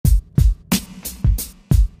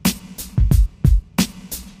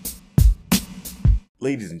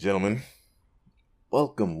Ladies and gentlemen,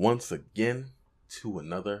 welcome once again to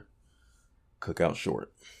another Cookout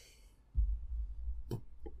Short.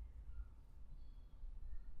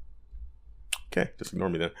 Okay, just ignore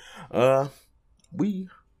me then. We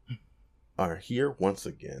are here once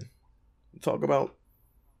again to talk about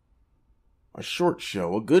a short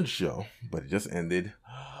show, a good show, but it just ended.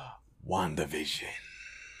 WandaVision.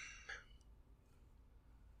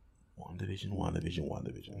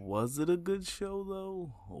 WandaVision. Was it a good show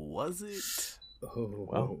though? Was it?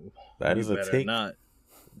 Well, that is a take. Not.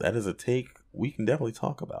 That is a take we can definitely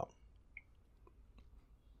talk about.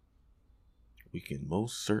 We can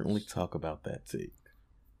most certainly talk about that take.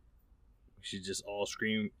 We should just all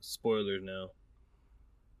scream spoilers now.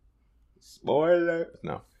 Spoiler.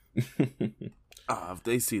 No. If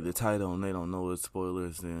they see the title and they don't know it's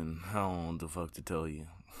spoilers, then I don't know what the fuck to tell you.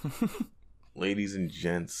 Ladies and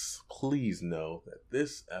gents, please know that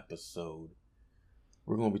this episode,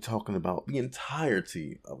 we're going to be talking about the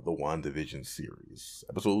entirety of the WandaVision series.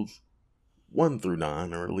 Episodes 1 through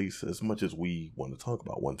 9, or at least as much as we want to talk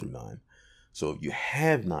about 1 through 9. So if you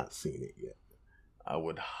have not seen it yet, I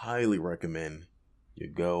would highly recommend you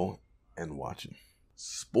go and watch it.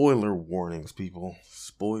 Spoiler warnings, people.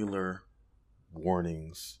 Spoiler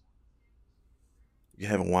warnings. If you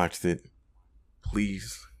haven't watched it,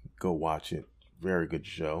 please go watch it. Very good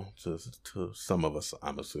show to some of us,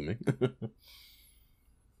 I'm assuming.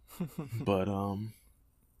 But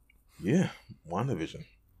yeah, WandaVision.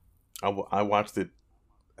 I watched it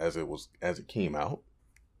as it came out.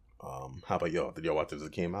 How about y'all? Did y'all watch it as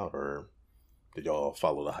it came out, or did y'all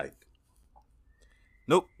follow the hype?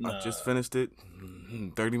 Nope, I just finished it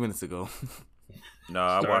 30 minutes ago. No,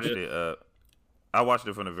 I watched it. I watched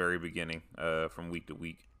it from the very beginning, from week to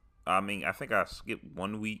week. I mean, I think I skipped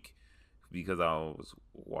 1 week because I was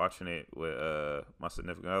watching it with my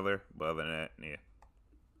significant other. But other than that, yeah.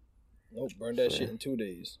 Nope, burned that shit in 2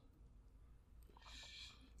 days.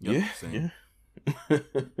 Yep, Yeah.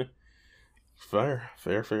 Fair.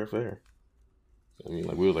 I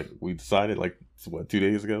mean, we decided 2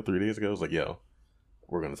 days ago, 3 days ago. I was like, yo,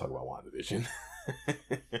 we're gonna talk about WandaVision.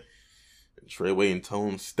 Treyway and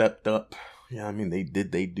Tone stepped up. Yeah, I mean, they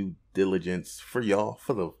did due diligence for y'all,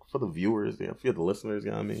 for the viewers, yeah, for the listeners.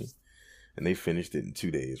 Yeah, I mean, and they finished it in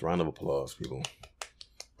 2 days. Round of applause, people.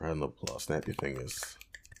 Round of applause. Snap your fingers.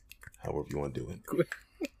 However you want to do it.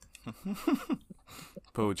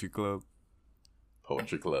 Poetry Club.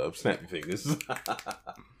 Poetry Club. Snap your fingers.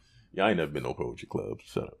 Yeah, I ain't never been no poetry club.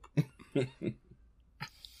 Shut up.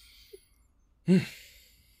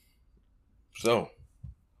 So,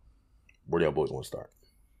 where do y'all boys want to start?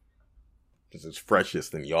 Because it's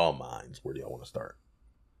freshest in y'all minds. Where do y'all want to start?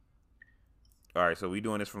 All right, so we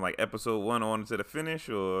doing this from episode 1 on to the finish,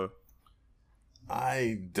 or?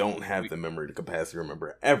 I don't have the memory capacity to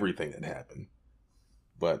remember everything that happened.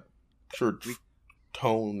 But sure,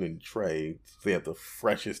 Tone and Trey, they have the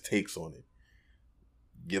freshest takes on it.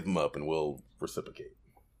 Give them up and we'll reciprocate.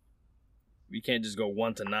 We can't just go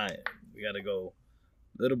 1 to 9. We gotta go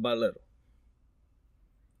little by little.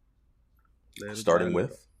 Starting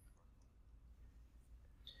with?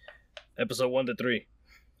 Episode 1 to 3.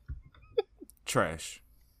 Trash.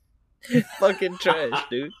 Fucking trash,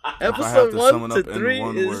 dude. If I have Episode to sum 1 it to up in 3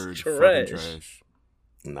 one is word, trash. fucking trash.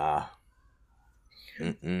 Nah.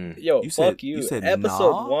 Mm-mm. Yo, fuck you. You said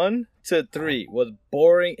Episode nah? 1 to 3 was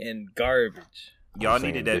boring and garbage. Y'all I'm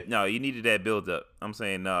needed saying that. No, you needed that build up. I'm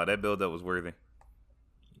saying no, that build up was worthy.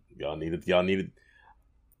 Y'all needed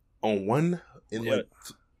on one in a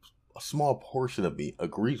small portion of me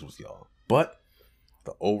agrees with y'all. But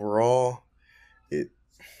the overall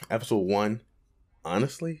episode 1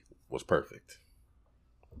 honestly was perfect.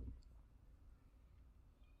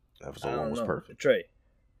 Episode 1 was perfect. Trey,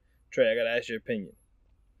 I gotta ask your opinion.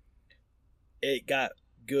 It got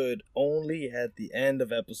good only at the end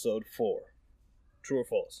of episode 4. True or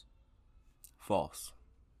false? False.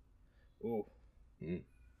 Ooh. Mm.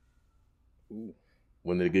 Ooh.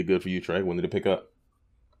 When did it get good for you, Trey? When did it pick up?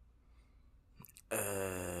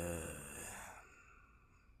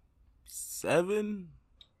 7?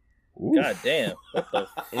 Oof. God damn. What the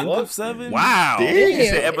End fuck? of 7? Wow, Damn. you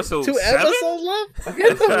said episode 2 7. episodes left?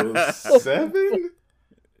 Episode 7?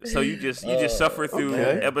 So you just suffered through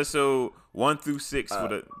okay. episode 1 through 6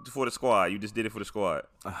 for the squad. You just did it for the squad.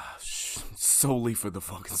 Solely for the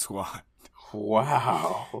fucking squad.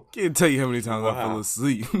 Wow. Can't tell you how many times I fell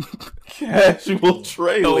asleep. Casual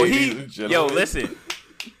Trey, Oh, ladies and gentlemen. listen.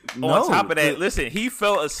 No, On top of that, listen, he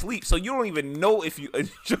fell asleep, so you don't even know if you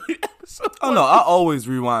enjoyed episode. Oh no, I always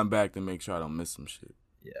rewind back to make sure I don't miss some shit.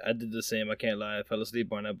 Yeah, I did the same. I can't lie. I fell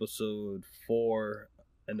asleep on episode 4,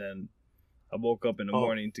 and then I woke up in the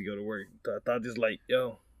morning to go to work. I thought just like,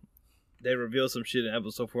 yo, they revealed some shit in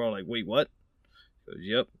episode 4. I'm like, wait, what? He goes,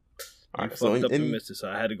 yep. I fucked up and missed it, so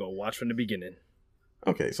I had to go watch from the beginning.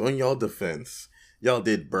 Okay, so in y'all defense, y'all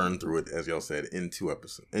did burn through it, as y'all said, in 2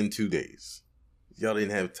 days. Y'all didn't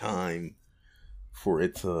have time for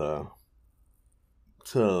it to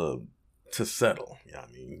settle. Yeah,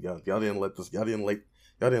 I mean, y'all didn't let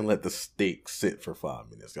the steak sit for 5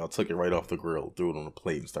 minutes. Y'all took it right off the grill, threw it on a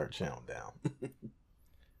plate, and started chowing down.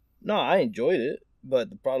 No, I enjoyed it, but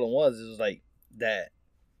the problem was like that.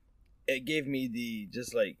 It gave me the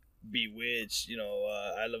just like Bewitched,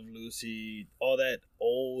 I Love Lucy, all that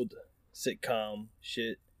old sitcom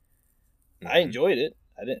shit. I enjoyed it.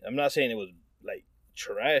 I'm not saying it was like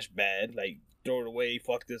trash bad, like throw it away,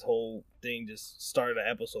 fuck this whole thing, just start at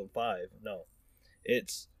episode 5. No.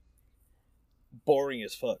 It's boring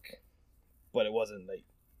as fuck. But it wasn't like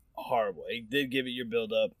horrible. It did give it your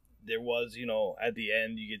build up. There was, at the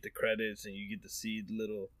end you get the credits and you get to see the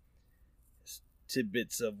little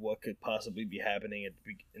tidbits of what could possibly be happening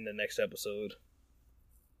in the next episode.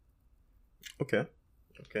 Okay.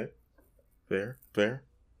 Fair.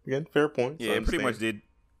 Again, fair point. Yeah, it pretty much did.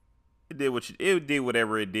 It did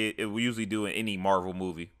whatever it did. It will usually do in any Marvel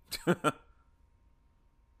movie.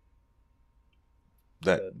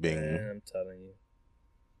 That being, I'm telling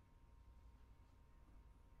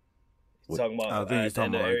you. Talking about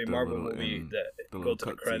every Marvel movie that go to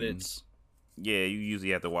the credits. Scenes. Yeah, you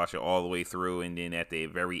usually have to watch it all the way through, and then at the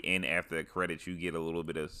very end, after the credits, you get a little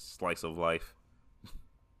bit of slice of life.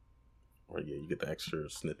 Or yeah, you get the extra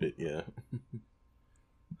snippet. Yeah.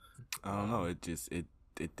 I don't know.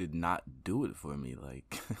 It did not do it for me.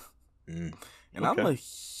 Like, and Okay. I'm a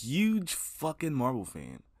huge fucking Marvel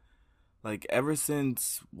fan. Like, ever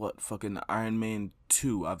since fucking Iron Man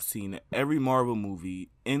 2, I've seen every Marvel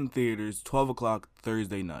movie in theaters 12 o'clock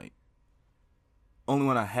Thursday night. Only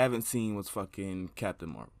one I haven't seen was fucking Captain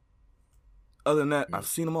Marvel. Other than that, I've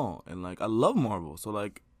seen them all. And, like, I love Marvel. So,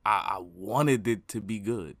 like, I wanted it to be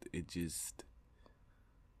good. It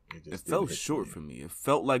fell short for me. It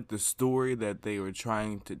felt like the story that they were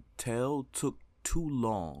trying to tell took too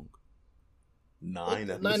long. 9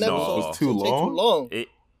 episodes. 9 episodes Was too long? It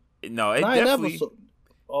 9 definitely. episodes.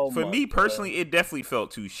 Oh For me God. personally, it definitely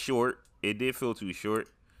felt too short. It did feel too short.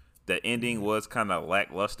 The ending was kind of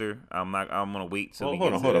lackluster. I'm gonna wait till we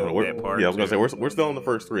get to that part. Yeah, I was gonna say we're still in the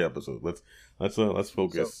first 3 episodes. Let's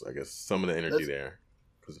focus. So, I guess some of the energy there.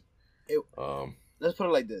 Let's put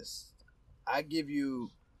it like this: I give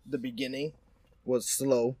you the beginning was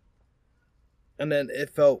slow, and then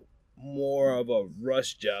it felt more of a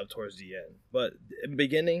rush job towards the end. But the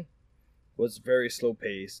beginning was very slow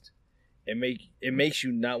paced. It makes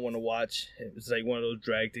you not want to watch. It's like one of those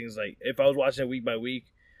drag things. Like if I was watching it week by week,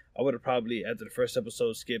 I would have probably after the first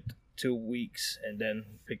episode skipped 2 weeks and then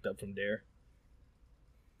picked up from there.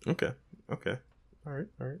 Okay. All right.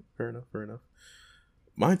 Fair enough.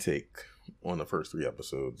 My take on the first 3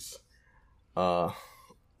 episodes, on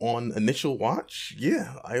initial watch,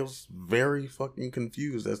 yeah, I was very fucking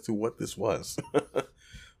confused as to what this was.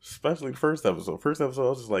 Especially the first episode. First episode, I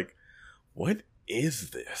was just like, what is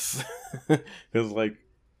this? Because, like,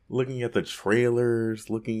 looking at the trailers,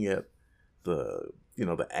 looking at the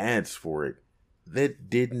ads for it, that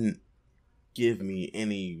didn't give me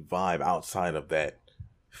any vibe outside of that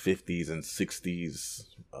 50s and 60s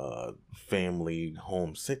family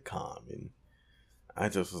home sitcom, and I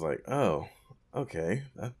just was like, oh, okay,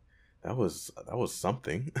 that was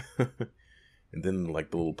something. And then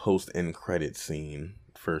like the little post end credit scene,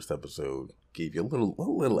 first episode, gave you a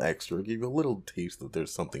little extra, gave you a little taste that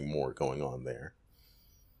there's something more going on there.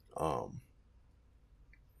 And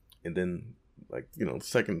then like,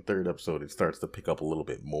 second, third episode, it starts to pick up a little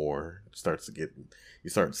bit more. You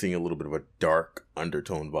start seeing a little bit of a dark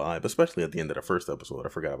undertone vibe, especially at the end of the first episode. I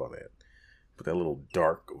forgot about that. But that little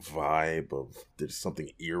dark vibe of there's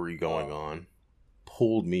something eerie going on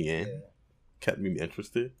pulled me in, kept me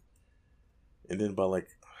interested. And then by like,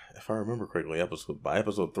 if I remember correctly, by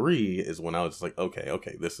episode 3 is when I was just like,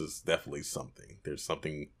 okay, this is definitely something. There's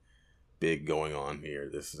something big going on here.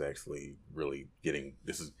 This is actually really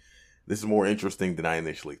this is more interesting than I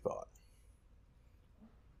initially thought.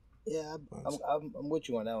 Yeah, I'm with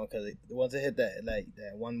you on that one because once it hit that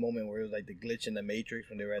one moment where it was like the glitch in the Matrix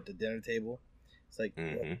when they were at the dinner table, it's like,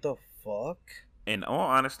 what the fuck? In all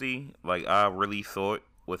honesty, like I really thought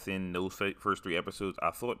within those first 3 episodes,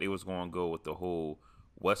 I thought they was going to go with the whole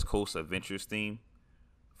West Coast Adventures theme,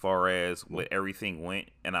 far as with everything went,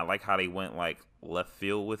 and I like how they went like left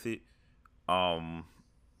field with it. I'm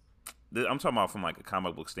talking about from like a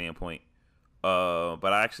comic book standpoint.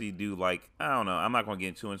 But I actually do like. I don't know. I'm not gonna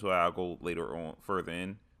get too into it. I'll go later on, further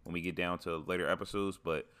in when we get down to later episodes.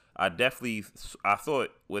 But I thought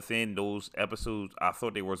within those episodes, I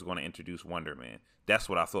thought they was going to introduce Wonder Man. That's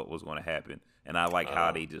what I thought was going to happen, and I like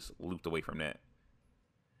how they just looped away from that.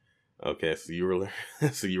 Okay, so you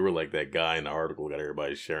were like that guy in the article that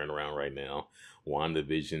everybody's sharing around right now.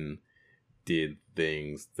 WandaVision did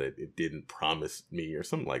things that it didn't promise me, or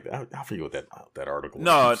something like that. I forget what that article.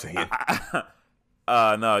 No, no,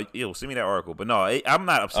 send me that article. But no, I'm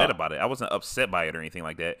not upset about it. I wasn't upset by it or anything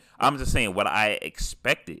like that. I'm just saying what I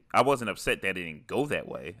expected. I wasn't upset that it didn't go that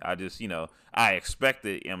way. I just, I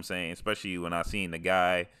expected. You know what I'm saying, especially when I seen the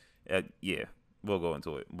guy. Yeah, we'll go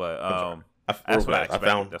into it. But that's what I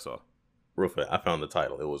expected. That's all. Real fast, I found the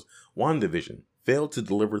title. It was WandaVision failed to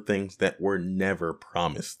deliver things that were never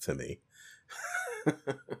promised to me.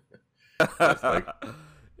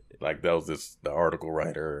 like that was the article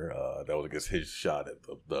writer that was, I guess, his shot at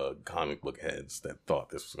the comic book heads that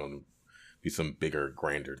thought this was going to be some bigger,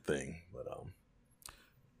 grander thing. But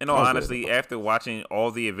in all honesty, after watching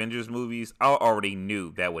all the Avengers movies, I already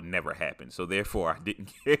knew that would never happen. So therefore, I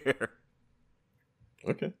didn't care.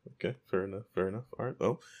 Okay, fair enough. All right,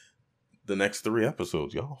 well. The next 3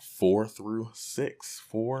 episodes, y'all. 4 through 6.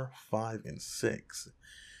 4, 5, and 6.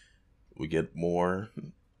 We get more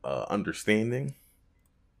understanding.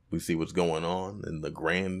 We see what's going on in the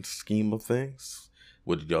grand scheme of things.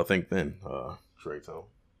 What did y'all think then, Trayton?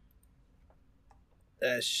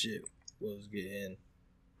 That shit was getting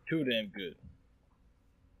too damn good.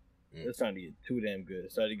 It's starting to get too damn good.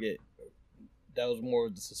 It started to get... That was more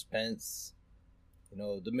of the suspense.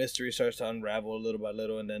 The mystery starts to unravel little by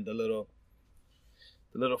little, and then the little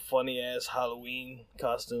funny ass Halloween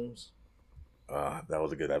costumes. That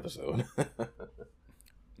was a good episode.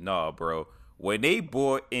 Nah, bro. When they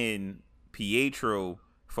brought in Pietro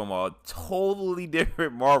from a totally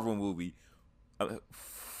different Marvel movie,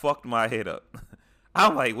 fucked my head up.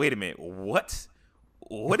 I'm like, wait a minute, what?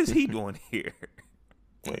 What is he doing here?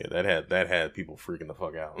 Oh, yeah, that had people freaking the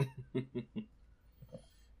fuck out.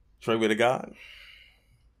 Trey with a God.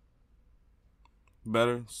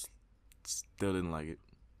 Better. Still didn't like it.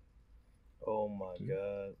 Oh my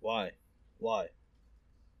god. Why? Why?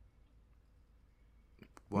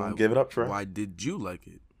 Give it up, Trey. Why did you like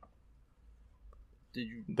it?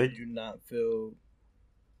 Did you not feel...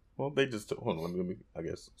 Well, they just... Hold on, let me... I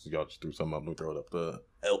guess so y'all just threw something up. Let me throw it up to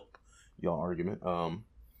help y'all argument.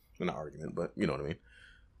 Not argument, but you know what I mean.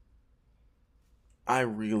 I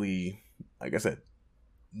really... Like I said,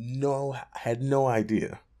 had no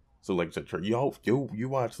idea. So, like I said, you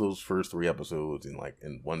watch those first 3 episodes in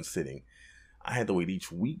one sitting. I had to wait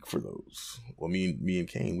each week for those. Well, me and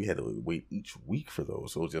Kane, we had to wait each week for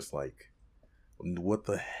those. So it was just like,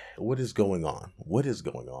 what is going on? What is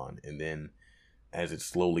going on? And then as it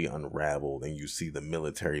slowly unraveled and you see the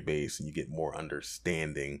military base and you get more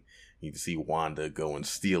understanding, you see Wanda go and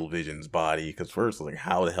steal Vision's body. Because first, like,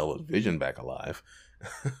 how the hell is Vision back alive?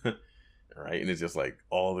 Right? And it's just like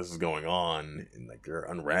all this is going on, and like they're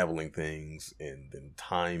unraveling things, and then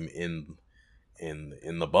time in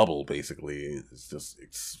the bubble basically is just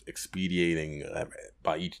expediting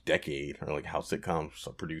by each decade, or like how sitcoms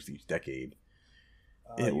are produced each decade.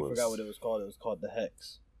 Forgot what it was called. It was called the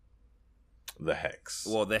Hex. The Hex.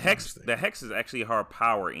 Well, the Hex is actually her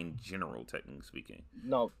power in general, technically speaking.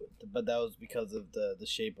 No, but that was because of the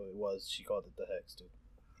shape of it was. She called it the Hex too.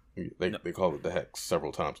 They call it the Hex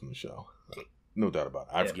several times in the show. No doubt about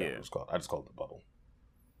it. I forgot what it was called. I just called it the bubble.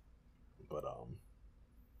 But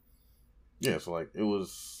yeah. So like it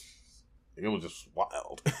was just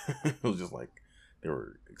wild. It was just like they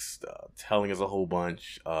were telling us a whole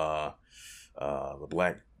bunch. The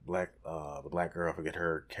black girl, I forget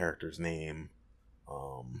her character's name.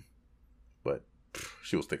 But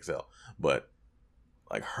she was thick as hell. But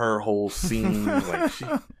like her whole scene, like she.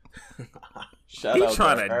 He's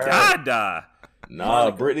trying to die. Nah,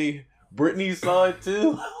 Brittany saw it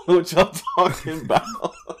too. What y'all talking about?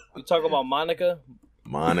 You talking about Monica?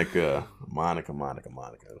 Monica.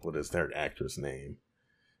 What is her actress name?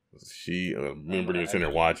 She, remember they sitting there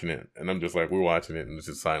watching it, and I'm just like, we're watching it, and it's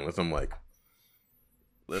just silence. I'm like,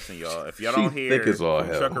 listen, y'all, if y'all don't hear from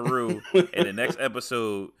Chuckaroo in the next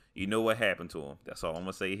episode, you know what happened to him. That's all I'm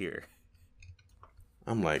gonna say here.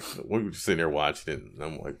 I'm like, we were just sitting there watching it, and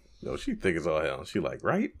I'm like, yo, she thick as all hell. She like,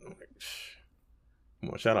 right? I'm like, shh. Come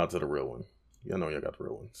on, shout out to the real one. Y'all know y'all got the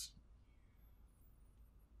real ones.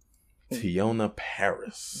 Teyonah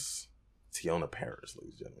Parris, ladies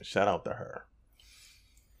and gentlemen. Shout out to her.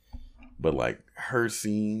 But like her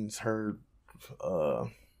scenes, her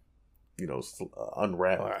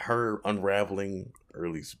unraveling or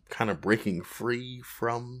at least kind of breaking free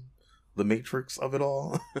from the matrix of it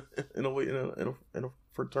all, in a way,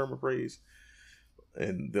 for term of phrase.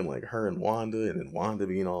 And then like her and then Wanda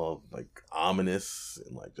being all like ominous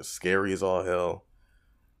and like just scary as all hell.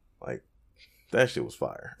 Like that shit was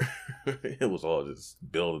fire. It was all just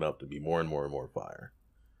building up to be more and more and more fire,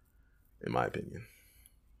 in my opinion.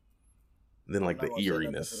 And then like the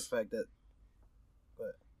eeriness. The fact that,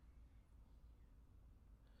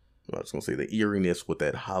 I was gonna say the eeriness with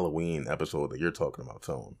that Halloween episode that you're talking about,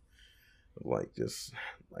 Tone. Like just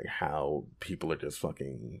like how people are just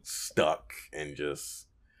fucking stuck and just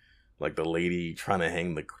like the lady trying to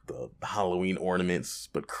hang the Halloween ornaments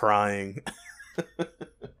but crying.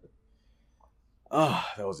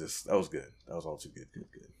 That was good. That was all too good.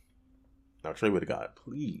 Now Trey with God,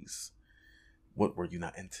 please. What were you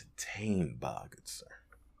not entertained by, good sir?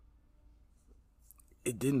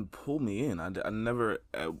 It didn't pull me in. I never,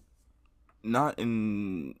 not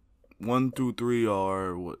in 1 through 3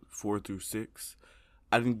 or 4 through 6.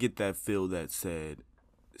 I didn't get that feel that said,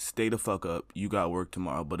 "Stay the fuck up. You got work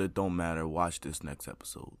tomorrow, but it don't matter. Watch this next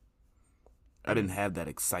episode." I didn't have that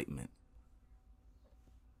excitement.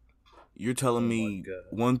 You're telling me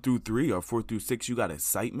 1 through 3 or 4 through 6, you got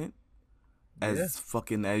excitement as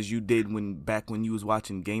fucking as you did back when you was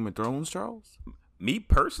watching Game of Thrones, Charles? Me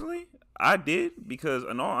personally, I did, because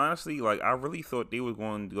in all honesty, like I really thought they were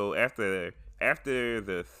going to go after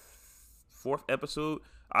the 4th episode.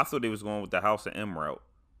 I thought they was going with the House of M route,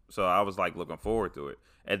 so I was like looking forward to it.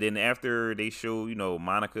 And then after they show,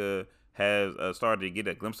 Monica has started to get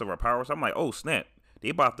a glimpse of her powers, I'm like, oh snap, they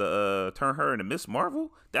about to turn her into Miss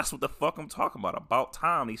Marvel. That's what the fuck I'm talking about. About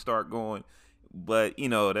time they start going. But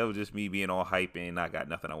that was just me being all hype and I got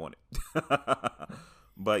nothing I wanted.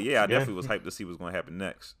 But yeah, I definitely was hyped to see what's going to happen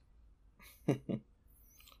next.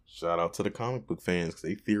 Shout out to the comic book fans, because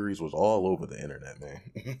their theories was all over the internet,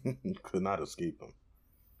 man. Could not escape them.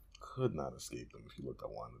 If you looked at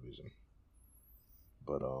WandaVision.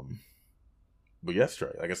 But yes,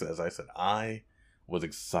 Trey, like I said, as I said, I was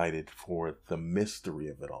excited for the mystery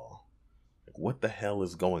of it all. Like, what the hell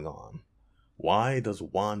is going on? Why does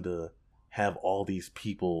Wanda have all these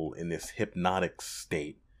people in this hypnotic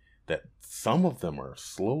state that some of them are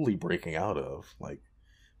slowly breaking out of? Like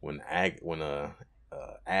when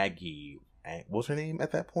Aggie, what's her name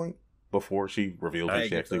at that point? Before she revealed who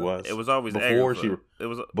she actually was. It was always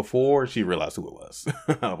before she realized who it was.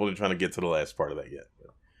 I wasn't trying to get to the last part of that yet.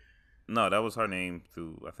 No, that was her name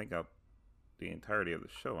through the entirety of the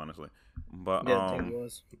show, honestly. But I think it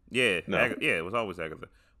was. Yeah, no. It was always Agatha.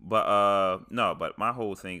 But no, but my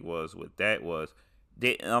whole thing was with that was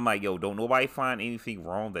I'm like, yo, don't nobody find anything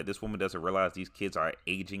wrong that this woman doesn't realize these kids are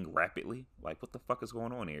aging rapidly? Like, what the fuck is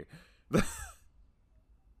going on here? But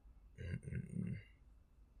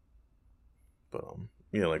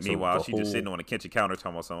like, meanwhile, she's just sitting on the kitchen counter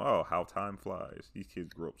talking about something. Oh, how time flies! These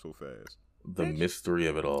kids grow up so fast. The mystery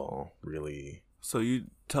of it all, really. So you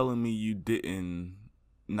telling me you didn't,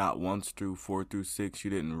 not once through 4 through 6, you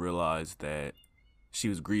didn't realize that she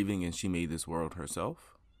was grieving and she made this world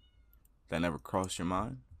herself? That never crossed your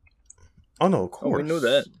mind? Oh no, of course. We knew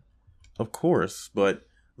that. Of course, but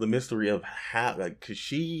the mystery of how, like, because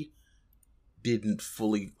she didn't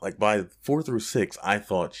fully, like, by 4 through 6, I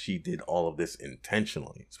thought she did all of this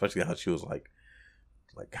intentionally, especially how she was like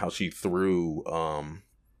how she threw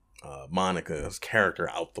Monica's character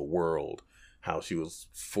out the world, how she was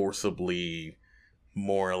forcibly,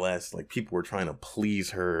 more or less, like, people were trying to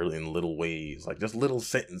please her in little ways, like just little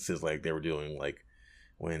sentences, like they were doing, like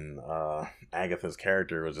when Agatha's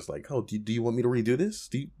character was just like, oh, do you want me to redo this?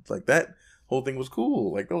 Like, that whole thing was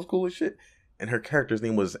cool, like that was cool as shit. And her character's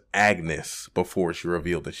name was Agnes before she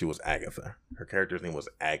revealed that she was Agatha. Her character's name was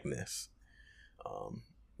Agnes.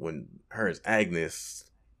 When her as Agnes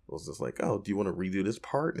was just like, oh, do you want to redo this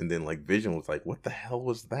part? And then like Vision was like, what the hell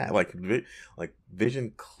was that? Like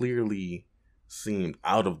Vision clearly seemed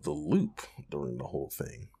out of the loop during the whole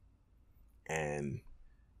thing. And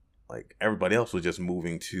like everybody else was just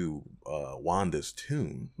moving to Wanda's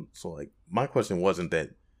tune. So like my question wasn't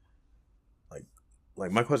that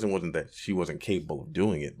she wasn't capable of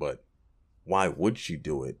doing it, but why would she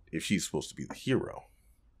do it if she's supposed to be the hero?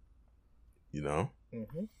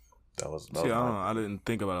 Mm-hmm. That was I don't know. I didn't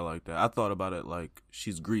think about it like that. I thought about it like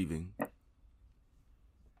she's grieving.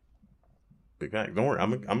 Big fact. Don't worry.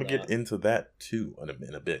 I'm gonna get into that too in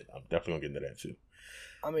a bit. I'm definitely gonna get into that too.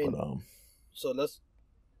 I mean, but, so let's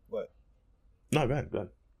what? No, go ahead. I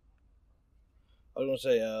was gonna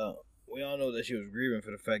say, we all know that she was grieving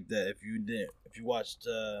for the fact that if you watched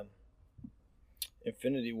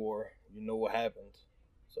Infinity War, you know what happened.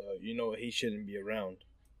 So you know he shouldn't be around.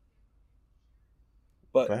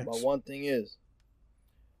 But Facts. my one thing is,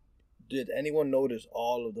 did anyone notice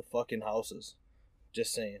all of the fucking houses?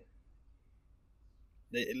 Just saying.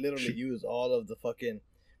 They literally used all of the fucking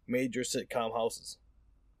major sitcom houses.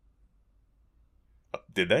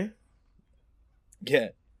 Did they? Yeah.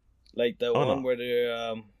 Like the one no. where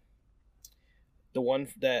they're, the one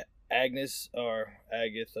that Agnes or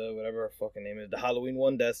Agatha, whatever her fucking name is, the Halloween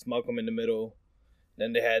one, that's Malcolm in the Middle.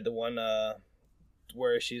 Then they had the one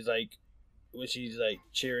where she's like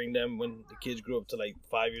cheering them when the kids grew up to like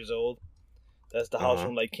 5 years old. That's the house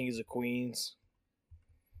from like Kings of Queens.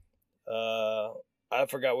 I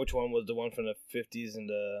forgot which one was the one from the 50s and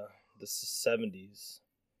the 70s.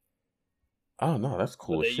 Oh no, that's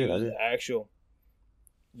cool as shit.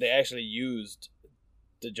 They actually used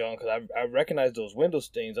the John, because I recognize those window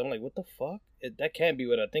stains. I'm like, what the fuck? That can't be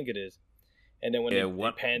what I think it is. And then when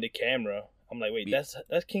they panned the camera, I'm like, wait, that's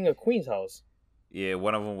King of Queens' house. Yeah,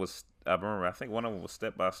 one of them was. I remember. I think one of them was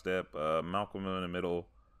Step by Step. Malcolm in the Middle.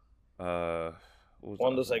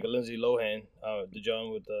 One looks like a Lindsay Lohan. The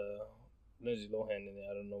John with Lindsay Lohan in it.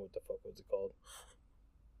 I don't know what the fuck was it called.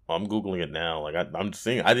 I'm googling it now. Like I'm just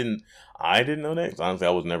saying, I didn't know that. 'Cause honestly,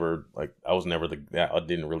 I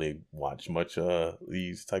didn't really watch much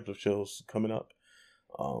these types of shows coming up.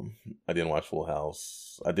 I didn't watch Full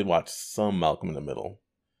House. I did watch some Malcolm in the Middle,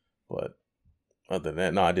 but other than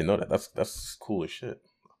that, no, I didn't know that. That's cool as shit.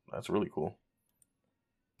 That's really cool.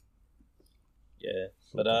 Yeah,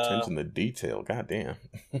 but attention to detail, goddamn.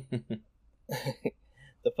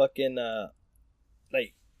 The fucking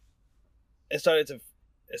like it started to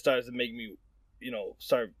make me,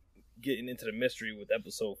 start getting into the mystery with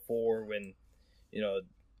episode 4 when,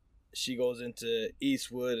 she goes into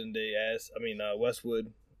Eastwood and they ask,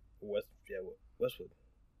 Westwood.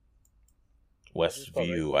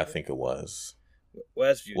 Westview, I think it was.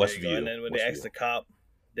 Westview. And then when they ask the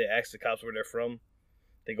cops where they're from,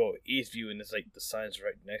 they go Eastview and it's like the sign's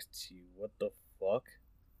right next to you. What the fuck?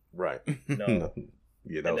 Right. No.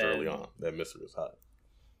 Yeah, that was early on. That mystery was hot.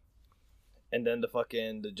 And then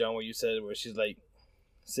the John what you said where she's like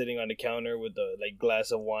sitting on the counter with the like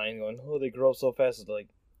glass of wine going, oh, they grow up so fast. It's like,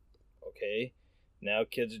 okay, now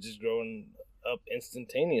kids are just growing up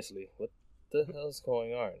instantaneously. What the hell's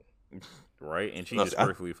going on? Right, and she's just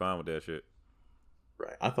perfectly fine with that shit.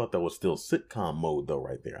 Right. I thought that was still sitcom mode though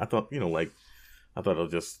right there. I thought, I thought it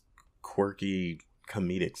was just quirky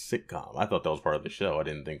comedic sitcom. I thought that was part of the show. I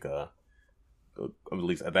didn't think at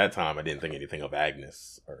least at that time, I didn't think anything of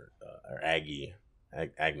Agnes or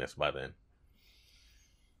Agnes by then.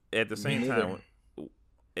 At the same time,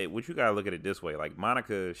 what you gotta look at it this way: like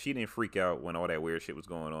Monica, she didn't freak out when all that weird shit was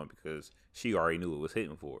going on because she already knew it was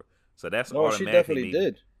hitting for her. So that's automatically. She definitely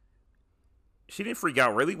did. She didn't freak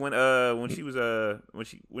out really when she was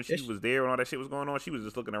was there and all that shit was going on. She was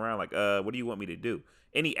just looking around like, what do you want me to do?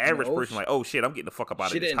 Any average person like, oh shit, I'm getting the fuck up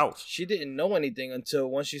out of this house. She didn't know anything until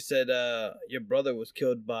once she said your brother was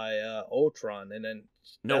killed by Ultron, and then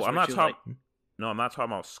I'm not talking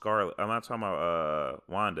about Scarlet. I'm not talking about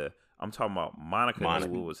Wanda. I'm talking about Monica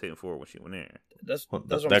knew what was hitting for her when she went in. That's what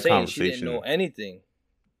I'm saying. She didn't know anything.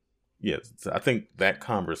 Yes, I think that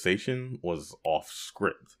conversation was off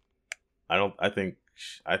script. I think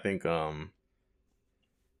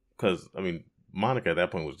because Monica at that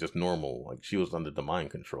point was just normal. Like she was under the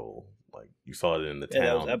mind control. Like you saw it in the town.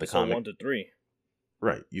 That was episode 1 to 3.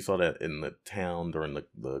 Right, you saw that in the town during the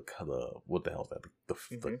what the hell is that?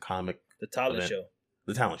 The comic, the talent show.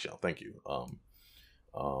 The talent show. Thank you.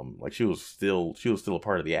 Like she was still a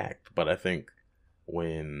part of the act, but I think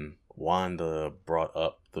when Wanda brought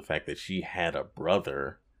up the fact that she had a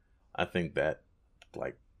brother, I think that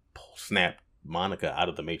like snapped Monica out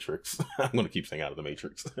of the Matrix. I'm going to keep saying out of the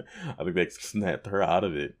Matrix. I think they snapped her out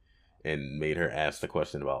of it and made her ask the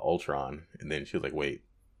question about Ultron. And then she was like, wait,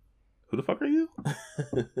 who the fuck are you?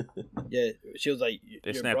 Yeah, she was like,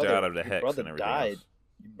 they snapped her out of the hex and everything died. else.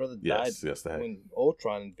 Your brother died when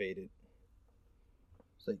Ultron invaded.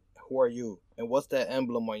 It's like, who are you? And what's that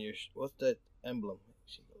emblem on your... What's that emblem?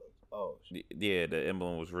 Yeah, the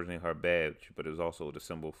emblem was originally her badge, but it was also the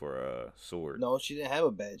symbol for a sword. No, she didn't have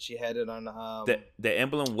a badge. She had it on the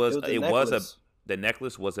emblem was the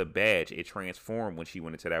necklace was a badge. It transformed when she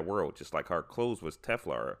went into that world, just like her clothes was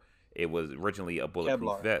Teflon. It was originally a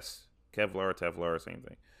bulletproof vest. Teflon, same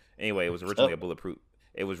thing. Anyway, it was originally a bulletproof.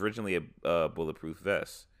 It was originally a bulletproof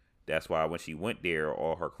vest. That's why when she went there,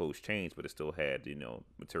 all her clothes changed, but it still had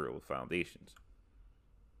material foundations.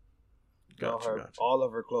 Gotcha. All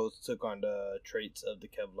of her clothes took on the traits of the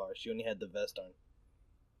Kevlar. She only had the vest on.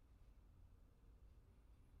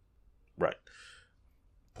 Right.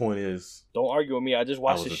 Point is... Don't argue with me. I just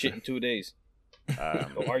watched this shit in 2 days.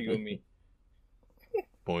 Don't argue with me.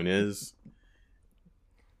 Point is,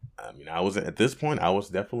 I mean, I was at this point, I was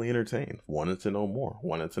definitely entertained. Wanted to know more.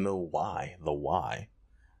 Wanted to know why. The why.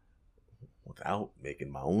 Without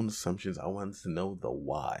making my own assumptions, I wanted to know the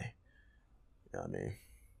why. You know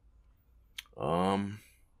what I mean?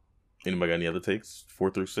 Anybody got any other takes?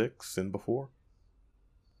 4 through 6 and before?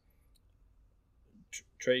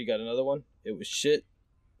 Trey, you got another one? It was shit.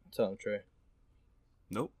 Tell him, Trey.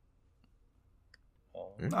 Nope.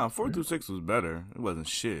 Oh. Nah, 4 through 6 was better. It wasn't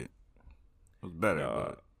shit. It was better,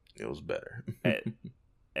 but it was better.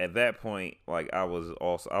 At that point, like I was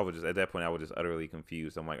just utterly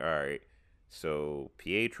confused. I'm like, all right, so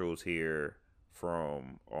Pietro's here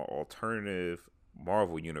from an alternative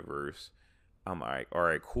Marvel universe. I'm like, all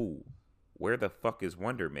right, cool. Where the fuck is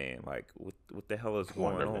Wonder Man? Like, what the hell is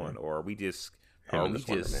going on? Or are we just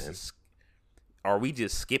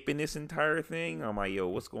skipping this entire thing? I'm like, yo,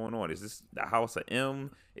 what's going on? Is this the House of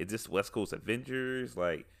M? Is this West Coast Avengers?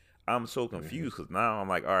 Like, I'm so confused because now I'm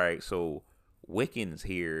like, all right, so Wiccan's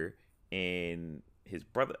here and his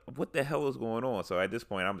brother. What the hell is going on? So at this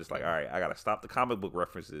point, I'm just like, all right, I gotta stop the comic book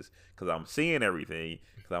references because I'm seeing everything.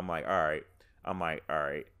 Because I'm like, all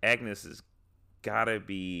right, Agnes has gotta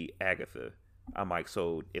be Agatha. I'm like,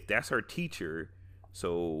 so if that's her teacher,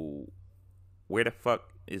 so where the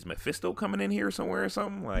fuck is Mephisto coming in here somewhere or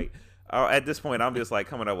something? Like, at this point, I'm just like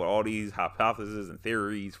coming up with all these hypotheses and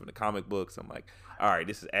theories from the comic books. I'm like, all right,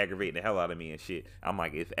 this is aggravating the hell out of me and shit. I'm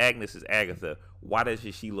like, if Agnes is Agatha, why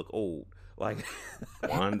doesn't she look old? Like,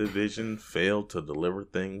 WandaVision failed to deliver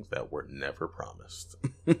things that were never promised.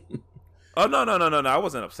 Oh, no. I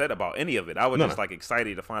wasn't upset about any of it. I was just like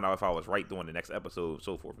excited to find out if I was right during the next episode,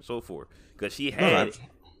 so forth and so forth. Because she had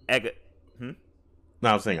Agatha. No,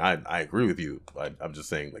 I'm saying I agree with you. I'm just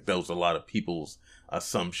saying, like, there was a lot of people's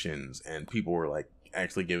assumptions, and people were like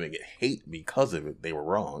actually giving it hate because of it. They were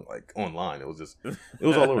wrong. Like online, it was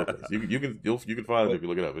all over the place. You can find it if you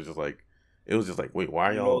look it up. It was just like, wait, why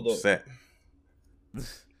are y'all upset?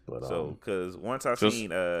 But, so, because once I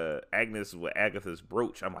seen Agnes with Agatha's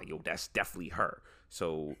brooch, I'm like, yo, that's definitely her.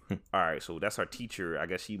 So, all right, so that's her teacher. I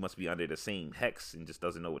guess she must be under the same hex and just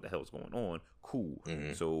doesn't know what the hell's going on. Cool.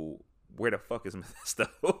 Mm-hmm. So, where the fuck is Mephisto?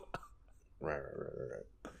 Right.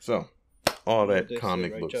 So, all that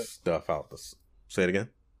comic book stuff out. Say it again.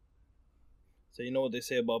 So, you know what they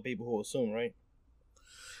say about people who assume, right?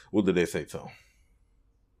 What did they say, Tom?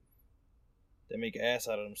 They make an ass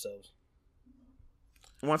out of themselves.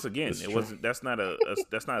 Once again, that's not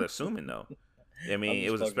assuming though. I mean,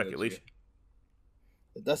 it was a speculation.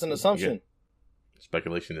 That's an assumption. Yeah.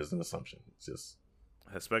 Speculation is an assumption. It's just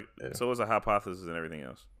so is a hypothesis and everything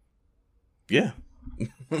else. Yeah.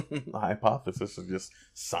 A hypothesis is just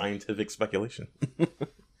scientific speculation.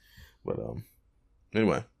 But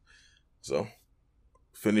anyway, so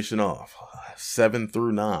finishing off 7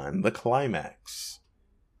 through 9, the climax.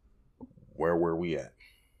 Where were we at?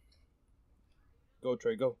 Go,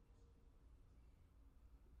 Trey, go.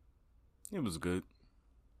 It was good.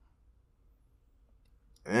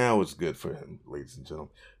 Now it's good for him, ladies and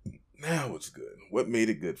gentlemen. Now it's good. What made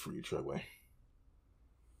it good for you, Treyway?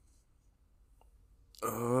 A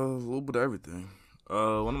little bit of everything.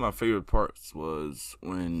 One of my favorite parts was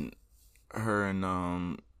when her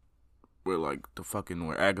and where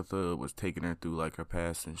Agatha was taking her through like her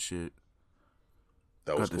past and shit.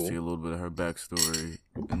 That was cool. Got to see a little bit of her backstory,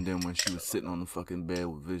 and then when she was sitting on the fucking bed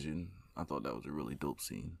with Vision, I thought that was a really dope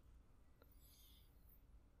scene.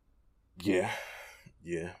 Yeah.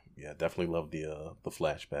 Definitely love the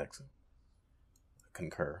flashbacks.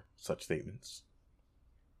 Concur such statements.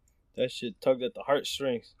 That shit tugged at the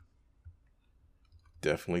heartstrings.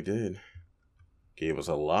 Definitely did. Gave us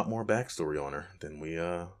a lot more backstory on her than we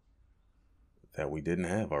didn't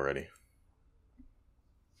have already.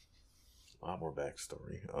 A lot more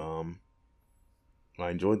backstory. I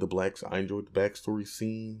enjoyed the backstory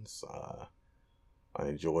scenes. I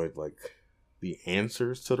enjoyed like the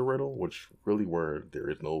answers to the riddle, which really there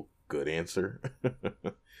is no good answer.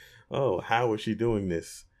 Oh, how is she doing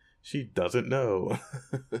this? She doesn't know.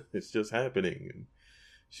 It's just happening, and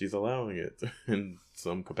she's allowing it in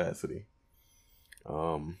some capacity.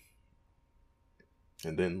 And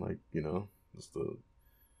then just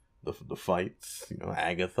the fights,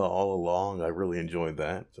 Agatha all along. I really enjoyed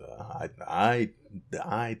that. I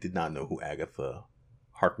did not know who Agatha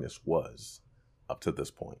Harkness was up to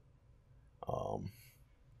this point.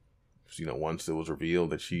 Once it was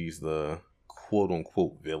revealed that she's the quote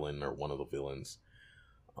unquote villain or one of the villains,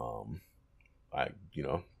 I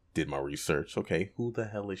did my research. Okay, who the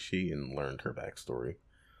hell is she? And learned her backstory.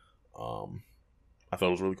 I thought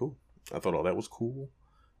it was really cool. I thought all that was cool.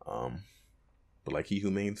 But like He Who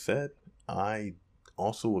Main said, I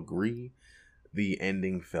also agree the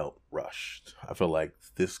ending felt rushed. I feel like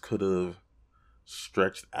this could have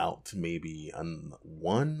stretched out to maybe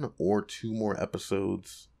 1 or 2 more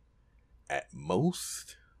episodes at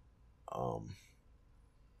most.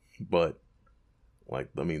 But like,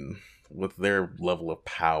 I mean, with their level of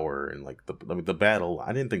power and like the battle,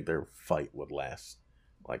 I didn't think their fight would last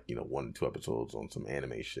like, 1 or 2 episodes on some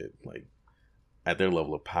anime shit. Like, at their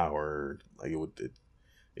level of power, like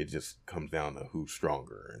it just comes down to who's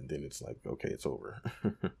stronger, and then it's like, okay, it's over.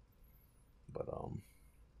 But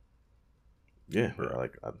yeah,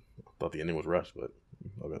 like I thought the ending was rushed, but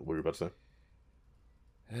okay, what were you about to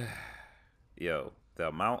say? Yo, the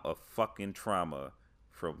amount of fucking trauma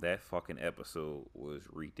from that fucking episode was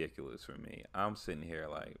ridiculous for me. I'm sitting here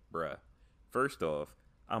like, bruh. First off,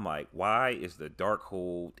 I'm like, why is the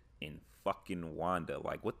Darkhold in fucking Wanda?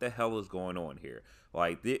 Like, what the hell is going on here?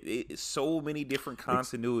 Like, it's so many different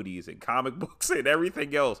continuities and comic books and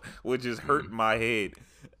everything else, which is hurting my head.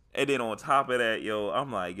 And then on top of that, yo,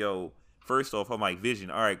 I'm like, yo, first off, I'm like, Vision,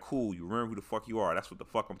 all right, cool. You remember who the fuck you are. That's what the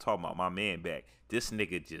fuck I'm talking about. My man back. This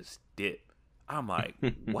nigga just dipped. I'm like,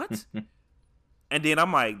 what? And then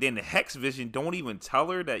I'm like, then the Hex Vision don't even tell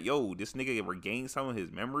her that, yo, this nigga regained some of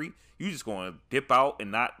his memory. You just going to dip out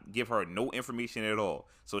and not give her no information at all.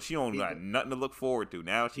 So she don't got nothing to look forward to.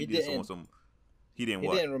 Now she just on some... He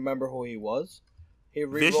didn't remember who he was. He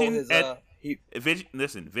rewrote Vision his...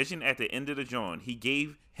 Vision at the end of the John,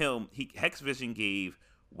 Hex Vision gave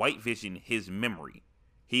White Vision his memory.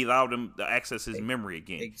 He allowed him to access his memory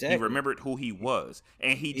again. Exactly. He remembered who he was,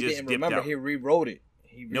 and he just didn't dipped remember. out. He rewrote it.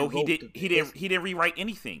 He didn't rewrite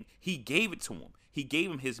anything. He gave it to him. He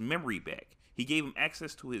gave him his memory back. He gave him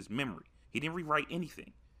access to his memory. He didn't rewrite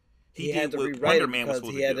anything. He did what Wonder Man was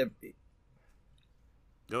supposed to do.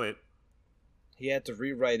 Go ahead. He had to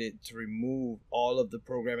rewrite it to remove all of the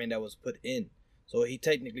programming that was put in. So he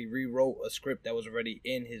technically rewrote a script that was already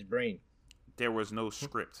in his brain. There was no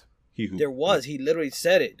script. There was. He literally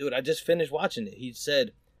said it. Dude, I just finished watching it. He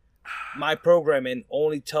said, my programming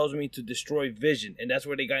only tells me to destroy Vision. And that's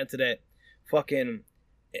where they got into that fucking,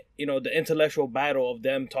 the intellectual battle of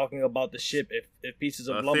them talking about the ship if pieces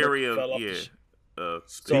of lumber fell off the ship.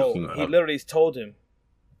 So he literally told him.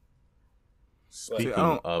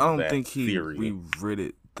 I don't think he reread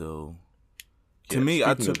it though. Yeah, to me,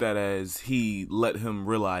 I took that as he let him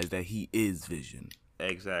realize that he is Vision.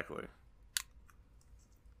 Exactly.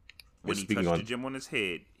 When he touched the gem on his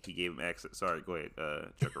head, he gave him access. Sorry, go ahead,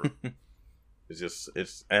 Chucker.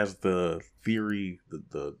 it's as the theory,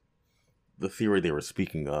 the theory they were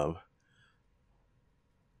speaking of.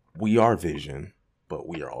 We are Vision, but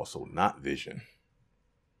we are also not Vision.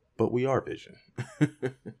 But we are Vision.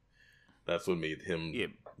 That's what made him,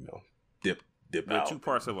 dip we're out. Two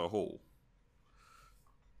parts of a whole.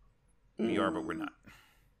 We are, but we're not.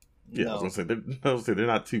 Yeah, no. I was gonna say they're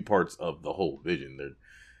not 2 parts of the whole Vision. They're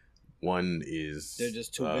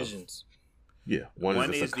just 2 visions. Yeah, one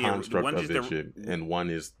is just a construct of Vision, and one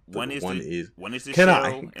is the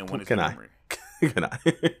shell and one is the memory. Can I?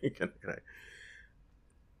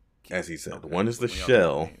 As he said, one is the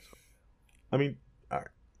shell. I mean, all right.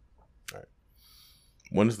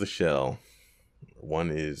 One is the shell. One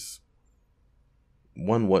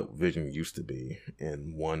what Vision used to be,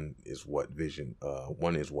 and one is what Vision.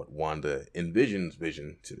 One is what Wanda envisions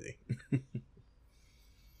Vision to be.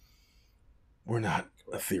 We're not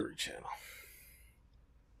a theory channel.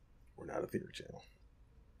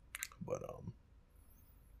 But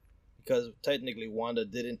because technically Wanda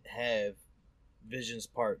didn't have Vision's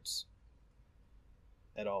parts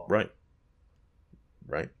at all. Right.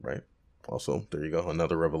 Also, there you go,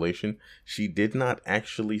 another revelation. She did not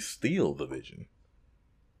actually steal the Vision.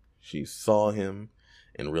 She saw him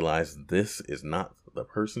and realized this is not the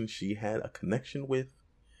person she had a connection with,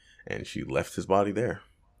 and she left his body there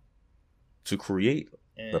to create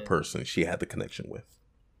the person she had the connection with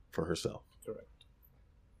for herself. Correct.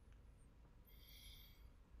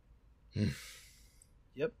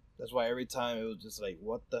 Yep. That's why every time it was just like,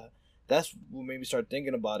 what the... That's what made me start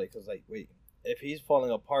thinking about it, because like, wait, if he's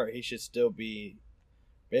falling apart, he should still be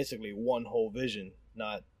basically one whole Vision,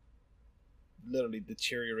 not literally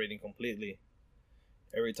deteriorating completely.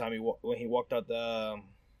 Every time when he walked out the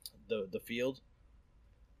field,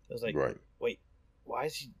 it was like, right. Wait, why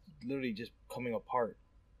is he literally just coming apart?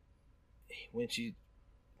 When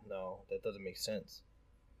no, that doesn't make sense.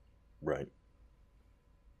 Right,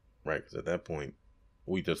 because at that point,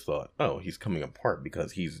 we just thought, oh, he's coming apart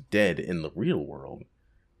because he's dead in the real world.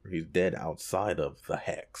 He's dead outside of the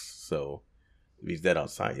Hex. So if he's dead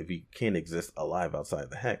outside, if he can't exist alive outside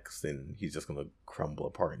the Hex, then he's just going to crumble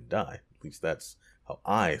apart and die. At least that's how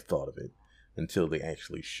I thought of it. until they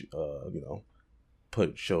actually showed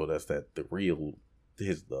us that the real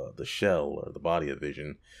the shell or the body of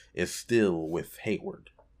Vision is still with Hayward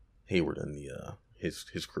and the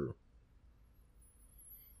his crew.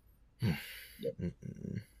 Yep.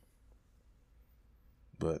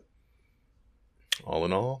 But all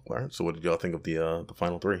in all right, so what did y'all think of the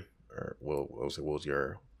final three? Or what was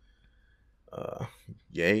your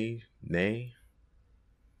yay, nay?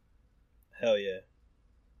 Hell yeah.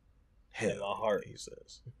 Hell, my heart. He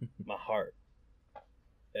says. My heart.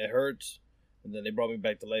 It hurts, and then they brought me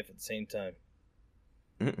back to life at the same time.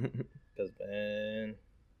 Because, man,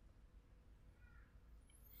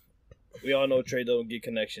 we all know Trey don't get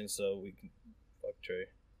connections, so we can fuck Trey.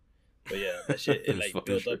 But yeah, that shit, it like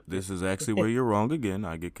built up. This is actually where you're wrong again.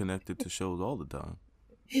 I get connected to shows all the time.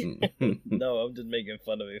 No, I'm just making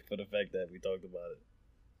fun of it for the fact that we talked about it.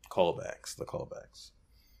 The callbacks.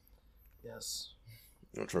 Yes.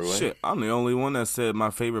 Shit, I'm the only one that said my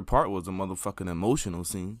favorite part was a motherfucking emotional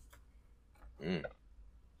scene.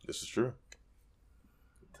 This is true.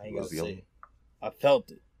 I ain't gonna say. I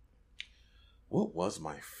felt it. What was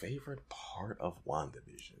my favorite part of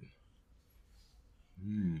WandaVision?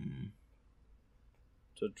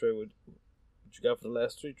 So Trey, what you got for the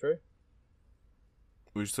last three, Trey?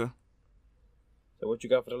 What you say? So what you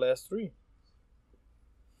got for the last three?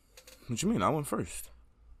 What you mean? I went first.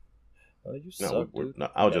 Oh, you suck, dude. No,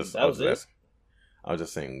 I was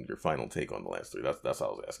just saying your final take on the last three. That's how I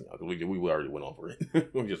was asking. We already went over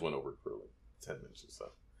it. We just went over it for like 10 minutes or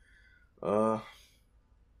so.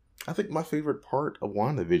 I think my favorite part of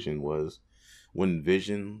WandaVision was when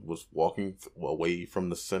Vision was walking away from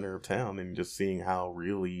the center of town and just seeing how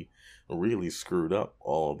really screwed up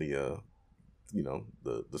all the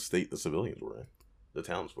the state the civilians were in, the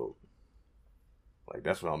townsfolk. Like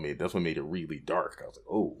that's what made it really dark. I was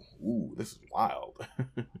like, this is wild.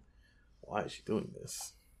 Why is she doing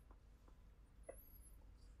this?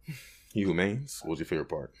 You Humanes, what was your favorite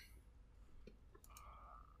part?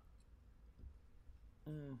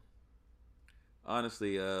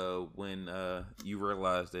 Honestly, when you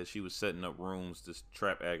realized that she was setting up rooms to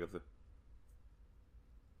trap Agatha.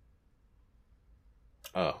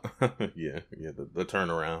 Oh, yeah, the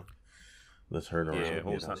turnaround. Yeah,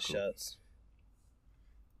 whole time the shots.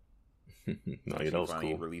 No, yeah, that was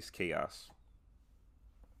cool. Release chaos.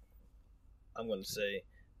 I'm gonna say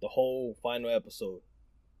the whole final episode.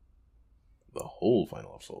 The whole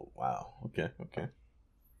final episode. Wow. Okay.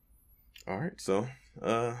 All right. So,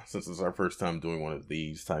 since it's our first time doing one of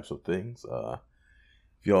these types of things, if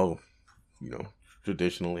y'all,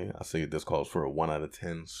 traditionally, I say this calls for a 1 out of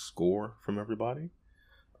 10 score from everybody.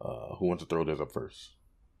 Who wants to throw this up first?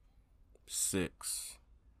 6.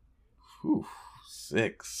 Whew,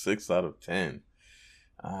 6 out of 10.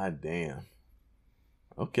 Ah, damn.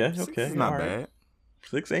 Okay. 6 is not bad.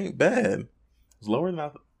 6 ain't bad. It's lower than I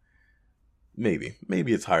thought. Maybe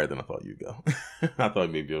it's higher than I thought you'd go. I thought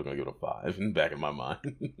maybe you were gonna give it a 5 in the back of my mind.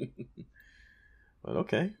 But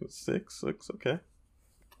okay, 6. Okay.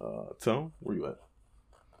 Tone, where you at?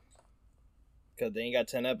 Because they ain't got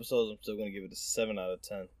 10 episodes, I'm still gonna give it a 7 out of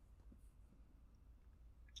 10.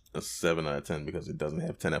 A 7 out of 10 because it doesn't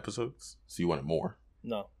have 10 episodes. So you wanted more?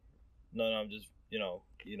 No. I'm just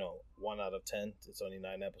 1 out of 10. It's only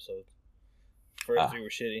 9 episodes. First 3 were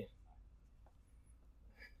shitty.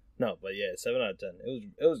 No, but yeah, 7 out of 10.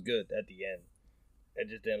 It was good at the end. I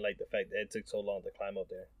just didn't like the fact that it took so long to climb up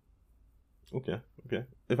there. Okay.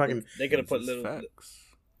 If I can, they could have put little facts.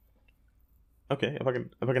 Okay, if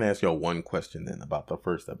I can ask y'all one question then about the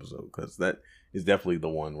first episode, because that is definitely the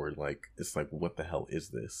one where it's like, what the hell is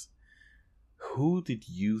this? Who did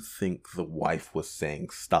you think the wife was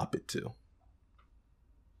saying stop it to?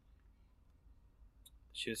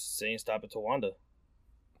 She was saying stop it to Wanda.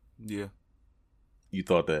 Yeah. You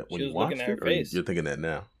thought that when you watched it, or face. You're thinking that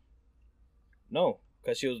now? No,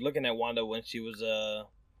 because she was looking at Wanda when she was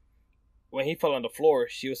when he fell on the floor.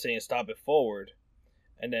 She was saying stop it forward,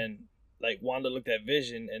 and then Wanda looked at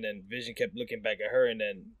Vision, and then Vision kept looking back at her, and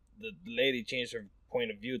then the lady changed her point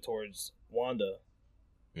of view towards Wanda,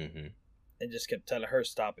 and just kept telling her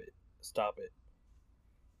stop it.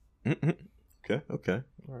 Okay,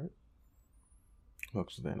 all right.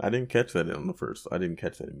 Then I didn't catch that on the first. I didn't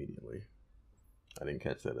catch that immediately. I didn't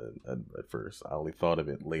catch that at first. I only thought of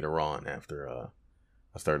it later on after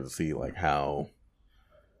I started to see how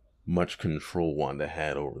much control Wanda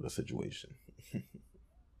had over the situation.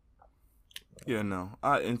 Yeah, no.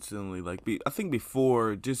 I instantly I think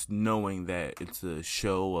before just knowing that it's a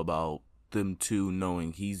show about them two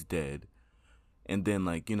knowing he's dead, and then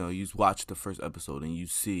you watch the first episode and you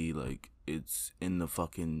see it's in the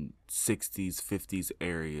fucking 60s, 50s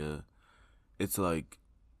area, it's like,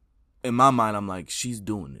 in my mind, I'm like, she's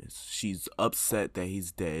doing this. She's upset that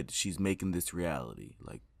he's dead. She's making this reality.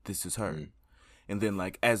 Like, this is her. And then,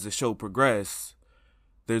 like, as the show progresses,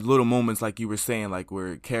 there's little moments, like you were saying, like,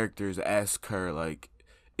 where characters ask her, like,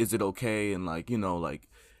 is it okay? And, like, you know, like,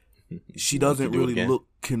 she doesn't really look,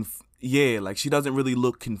 like, she doesn't really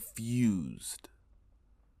look confused.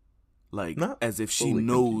 Like, Not as if she fully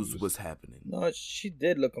knows confused. what's happening. No, she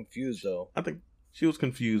did look confused though. I think she was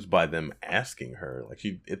confused by them asking her. Like,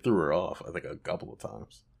 it threw her off, I think, a couple of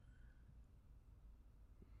times.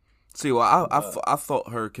 See, well, I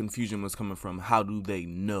thought her confusion was coming from how do they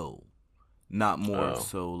know, not more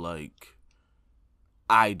so like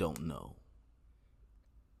I don't know.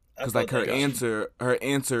 Because like her answer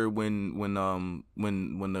when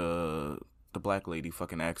the black lady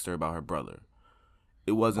fucking asked her about her brother,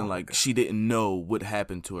 it wasn't like she didn't know what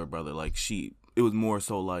happened to her brother. Like it was more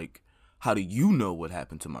so like, how do you know what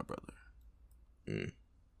happened to my brother?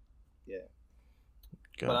 Yeah.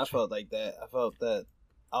 Gotcha. But I felt like that. I felt that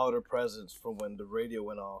outer presence from when the radio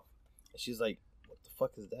went off. And she's like, what the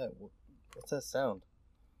fuck is that? What's that sound?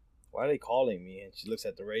 Why are they calling me? And she looks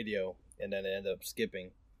at the radio, and then it ended up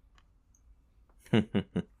skipping.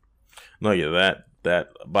 No, yeah, that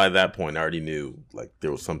by that point I already knew like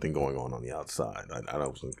there was something going on the outside.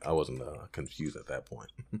 I wasn't confused at that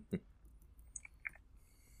point.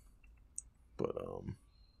 But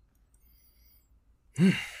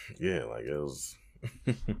yeah, like it was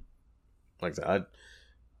like I said,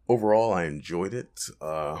 overall I enjoyed it.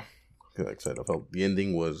 Like I said, I felt the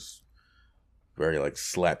ending was very like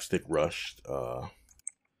slapstick rushed.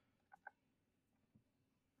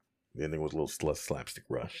 The ending was a little less slapstick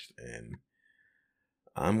rushed, and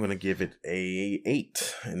I'm gonna give it an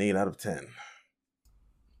 8 out of 10.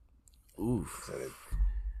 Oof.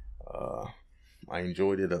 I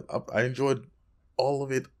enjoyed it. I enjoyed all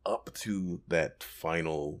of it up to that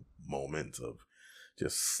final moment of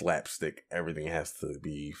just slapstick. Everything has to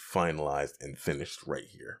be finalized and finished right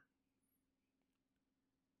here.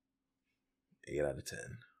 8 out of 10.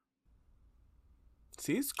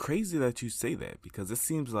 See, it's crazy that you say that because it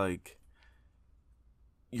seems like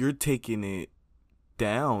you're taking it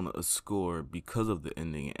down a score because of the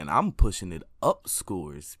ending, and I'm pushing it up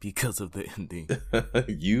scores because of the ending.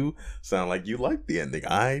 You sound like you liked the ending.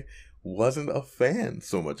 I wasn't a fan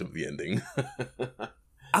so much of the ending.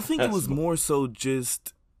 I think it was more so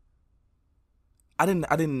just I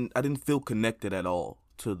didn't feel connected at all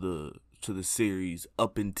to the series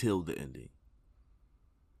up until the ending.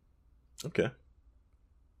 Okay.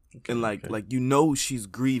 And like you know she's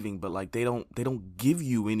grieving, but like they don't give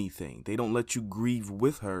you anything. They don't let you grieve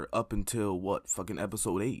with her up until what, fucking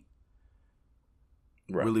episode 8.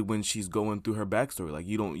 Right. Really, when she's going through her backstory, like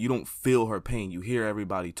you don't feel her pain. You hear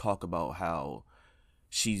everybody talk about how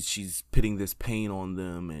she's putting this pain on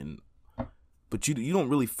them, but you don't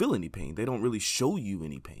really feel any pain. They don't really show you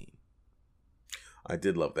any pain. I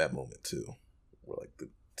did love that moment too, where like the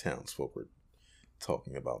townsfolk were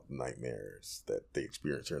talking about nightmares that they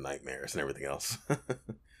experience, their nightmares and everything else.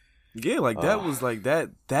 Yeah, like that was like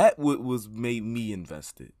that was made me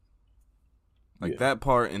invested. Like that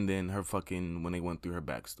part, and then her fucking when they went through her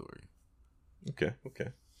backstory. Okay.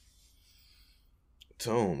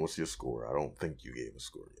 Tone, what's your score? I don't think you gave a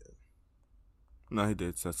score yet. No, he did.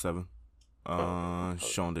 It's at 7.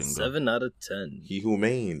 Sean didn't go. 7 out of 10. He Who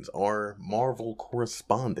Remains, our Marvel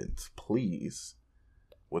correspondent. Please,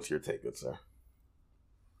 what's your take, good sir?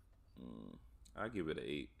 I give it an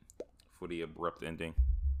 8 for the abrupt ending.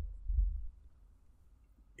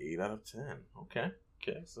 8 out of 10. Okay,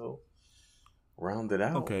 so round it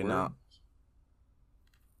out. Okay, now.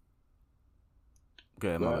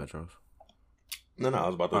 Okay, my bad, Charles. No, I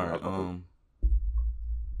was about to. All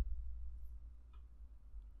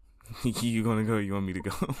right, you gonna go? You want me to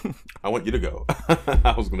go? I want you to go.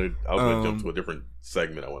 I was gonna jump to a different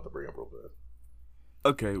segment I want to bring up real quick.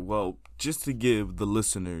 Okay, well, just to give the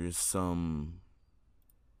listeners some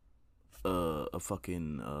a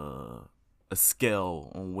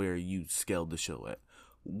scale on where you scaled the show at.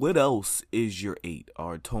 What else is your 8?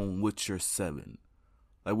 Or Tone, what's your 7?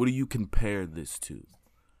 Like, what do you compare this to?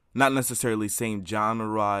 Not necessarily same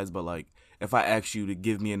genre-wise, but like if I ask you to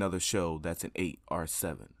give me another show that's an 8 or a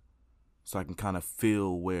 7, so I can kind of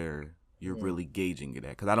feel where you're really gauging it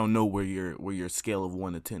at, because I don't know where your scale of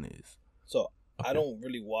 1 to 10 is. So I don't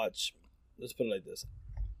really watch. Let's put it like this: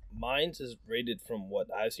 mine's is rated from what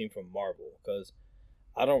I've seen from Marvel, because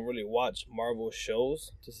I don't really watch Marvel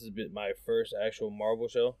shows. This is my first actual Marvel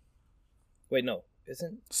show. Wait, no,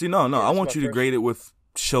 isn't? See, no, I want you to grade it with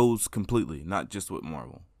shows completely, not just with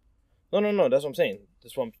Marvel. No. That's what I'm saying.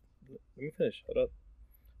 Let me finish. Hold up.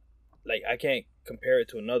 like I can't compare it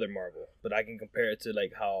to another Marvel, but I can compare it to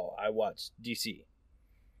like how I watch DC.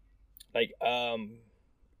 Like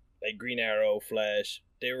like Green Arrow, Flash,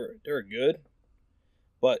 they were good,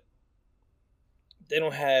 but they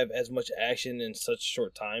don't have as much action in such a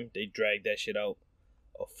short time. They drag that shit out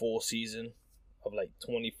a full season of like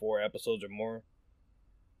 24 episodes or more.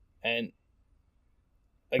 And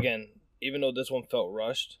again, even though this one felt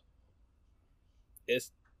rushed, I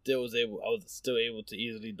was still able to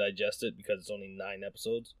easily digest it because it's only 9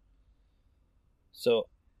 episodes. So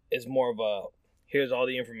it's more of a, here's all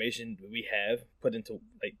the information we have put into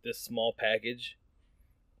like this small package,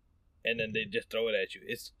 and then they just throw it at you.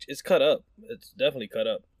 It's cut up. It's definitely cut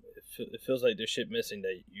up. It feels like there's shit missing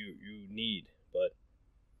that you need, but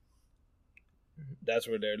that's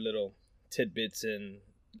where their little tidbits and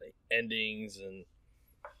like endings and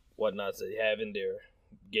whatnots they have in there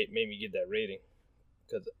made me get that rating.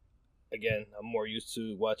 Because again, I'm more used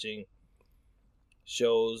to watching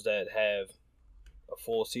shows that have a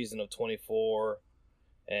full season of 24,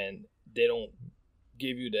 and they don't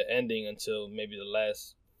give you the ending until maybe the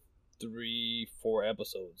last 3-4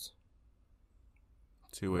 episodes.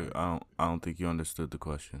 See, wait, I don't think you understood the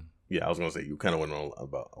question. Yeah, I was gonna say you kind of went on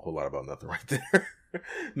about a whole lot about nothing right there.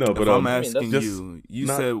 No, but if I'm asking just you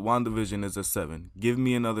said WandaVision is a 7. Give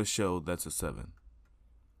me another show that's a 7.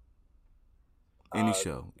 Any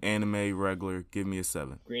show, anime, regular, give me a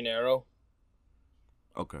 7. Green Arrow.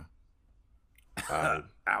 Okay.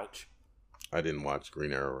 Ouch. I didn't watch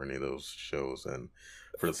Green Arrow or any of those shows, and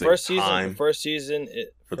for the first sake of time, first season is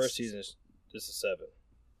just a 7.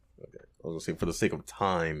 Okay, I was gonna say for the sake of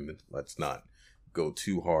time, let's not go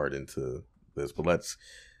too hard into this, but let's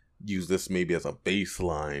use this maybe as a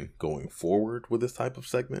baseline going forward with this type of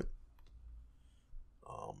segment.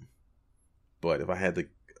 But if I had the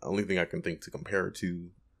only thing I can think to compare it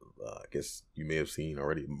to, I guess you may have seen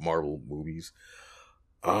already Marvel movies.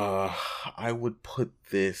 I would put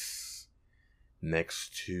this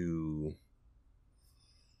next to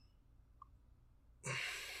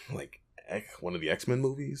like one of the X-Men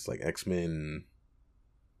movies, like X-Men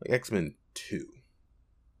 2.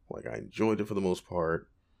 Like I enjoyed it for the most part.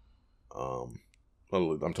 Well,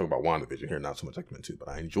 I'm talking about WandaVision here, not so much X-Men 2, but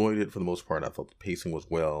I enjoyed it for the most part. I thought the pacing was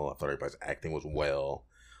well. I thought everybody's acting was well.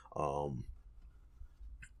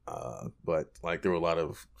 But like there were a lot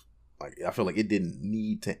of like I felt like it didn't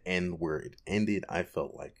need to end where it ended. I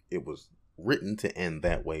felt like it was written to end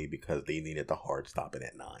that way because they needed to hard stop it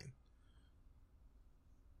at 9.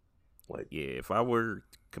 Like yeah, if I were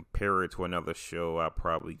to compare it to another show, I'd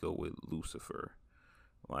probably go with Lucifer.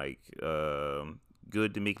 Like,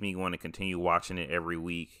 good to make me want to continue watching it every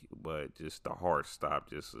week, but just the hard stop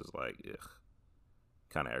just is like, ugh,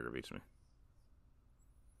 kind of aggravates me.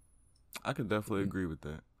 I could definitely agree with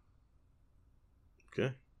that.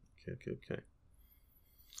 Okay.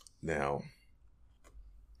 Now,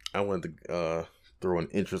 I wanted to throw an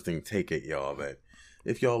interesting take at y'all that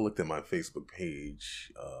if y'all looked at my Facebook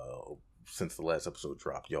page since the last episode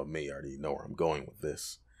dropped, y'all may already know where I'm going with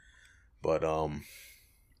this. But I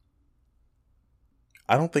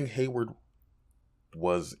don't think Hayward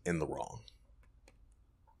was in the wrong.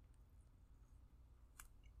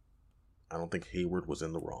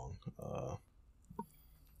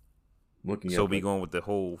 Looking so at we going with the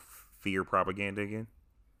whole fear propaganda again?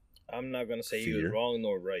 I'm not gonna say he Fear? was wrong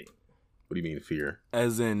nor right. What do you mean fear?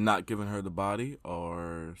 As in not giving her the body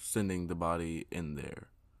or sending the body in there?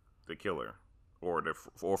 The killer. Or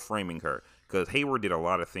framing her. Because Hayward did a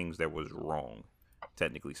lot of things that was wrong,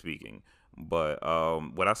 technically speaking. But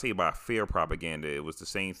what I say about fear propaganda, it was the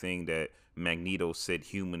same thing that Magneto said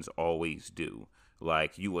humans always do.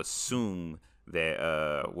 Like, you assume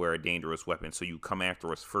that we're a dangerous weapon, so you come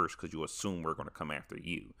after us first because you assume we're going to come after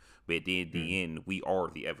you. But then at the end, we are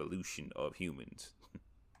the evolution of humans.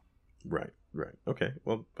 Right. Okay,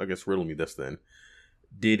 well, I guess riddle me this then.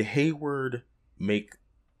 Did Hayward make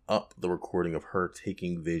up the recording of her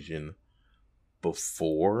taking Vision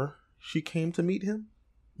before she came to meet him?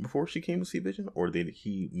 Before she came to see Vision? Or did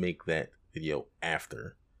he make that video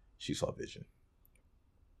after she saw Vision?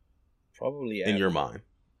 Probably In your mind.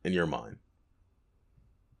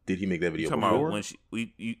 Did he make that video before? About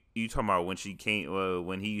when you talking about when she came,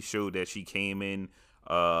 when he showed that she came in,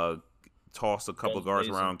 tossed a couple guards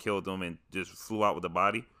around, killed them, and just flew out with the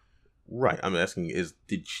body? Right. I'm asking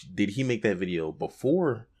did he make that video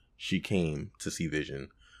before she came to see Vision,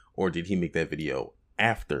 or did he make that video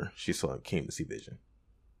after she came to see Vision?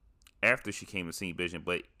 After she came to see Vision,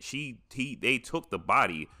 but they took the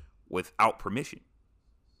body without permission.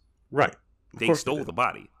 Right. They stole the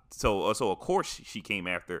body. So of course she came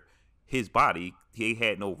after his body. He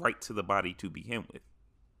had no right to the body to begin with.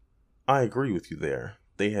 I agree with you there.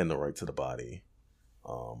 They had no right to the body.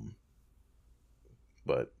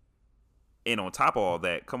 But And on top of all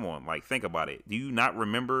that, come on, like think about it. Do you not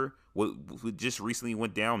remember what just recently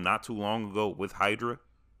went down not too long ago with Hydra?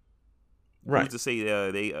 right. Who's to say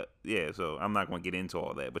yeah, so I'm not going to get into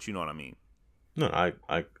all that, but you know what I mean. No,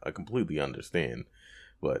 I completely understand.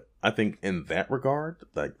 But I think in that regard,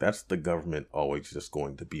 like that's the government always just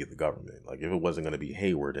going to be the government. Like if it wasn't going to be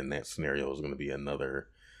Hayward in that scenario, it was going to be another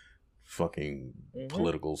fucking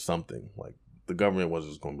political something. Like the government was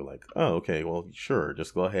just going to be like, oh, okay, well, sure,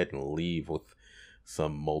 just go ahead and leave with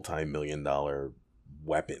some multi-million-dollar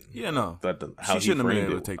weapon. Yeah, no. How she shouldn't have been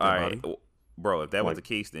able to it. take All that right, body. bro, if that was Like- the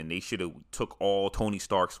case, then they should have took all Tony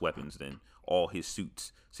Stark's weapons, then all his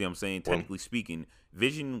suits. See what I'm saying? Well- Technically speaking,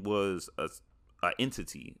 Vision was a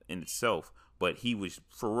entity in itself, but he was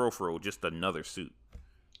for real, just another suit.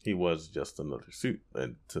 He was just another suit,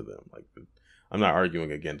 and to them, like I'm not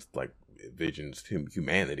arguing against like Vision's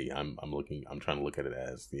humanity. I'm trying to look at it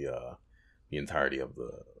as the entirety of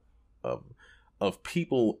of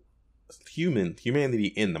people, humanity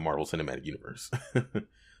in the Marvel Cinematic Universe.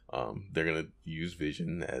 They're gonna use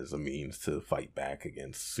Vision as a means to fight back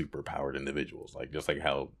against superpowered individuals, like just like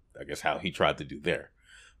how he tried to do there.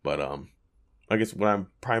 But I guess what I'm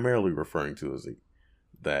primarily referring to is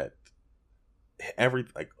that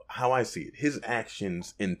how I see it, his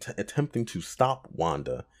actions in attempting to stop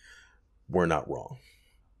Wanda were not wrong.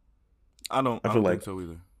 I don't think so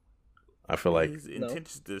either. I feel like His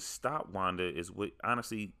intentions to stop Wanda is what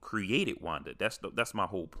honestly created Wanda. That's my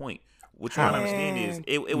whole point. What you don't understand is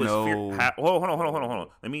it was No. fear. Hold on.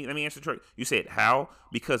 Let me answer the trick. You said how?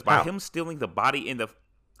 Because by him stealing the body in the,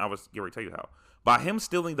 I was getting ready to tell you how. By him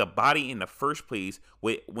stealing the body in the first place,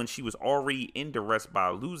 when she was already in duress by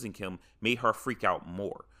losing him, made her freak out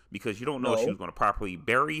more because you don't know if she was going to properly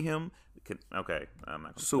bury him. Okay, I'm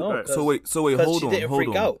not. So wait, hold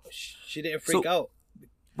on. She didn't freak out.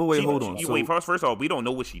 But wait, hold on. First of all, we don't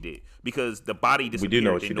know what she did because the body disappeared.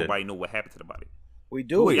 know what she and did. nobody know what happened to the body. We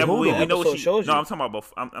do. Wait, Yeah, but hold we on. know what she. Shows No, you. I'm talking about.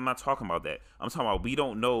 I'm not talking about that. I'm talking about we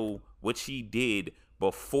don't know what she did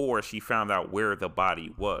before she found out where the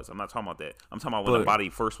body was. I'm not talking about that. I'm talking about when the body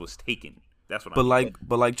first was taken. That's what.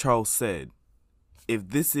 But like Charles said, if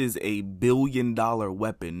this is a $1 billion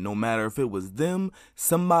weapon, no matter if it was them,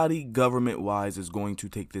 somebody government wise is going to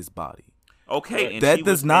take this body. Okay, and That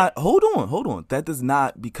does not hold on. That does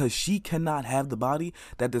not, because she cannot have the body,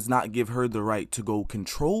 that does not give her the right to go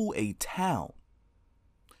control a town.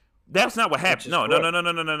 That's not what happened. No.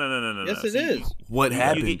 Yes, it is. What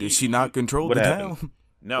happened? Did she not control the happened? town?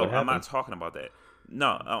 No, What I'm not happened? talking about that.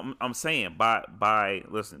 No, I'm saying by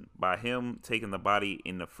him taking the body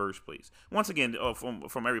in the first place. Once again,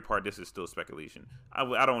 from every part, this is still speculation.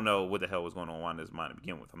 I don't know what the hell was going on in Wanda's mind to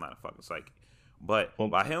begin with. I'm not a fucking psychic. But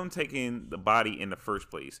by him taking the body in the first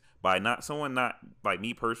place, by not like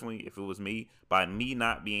me personally, if it was me, by me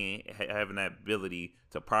not having that ability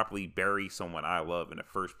to properly bury someone I love in the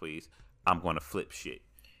first place, I'm going to flip shit.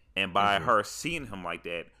 And by her seeing him like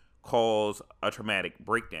that, cause a traumatic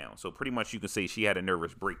breakdown. So pretty much you can say she had a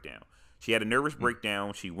nervous breakdown. She had a nervous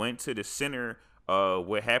breakdown. She went to the center of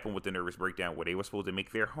what happened with the nervous breakdown, where they were supposed to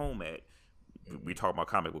make their home at. We talk about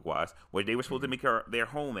comic book wise, where they were supposed to make their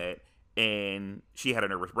home at, and she had a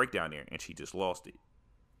nervous breakdown there, and she just lost it.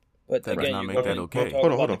 But That does again, not you're make going that to okay. talk Hold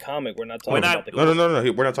on, about hold the on. comic. We're not We're talking not- about the No.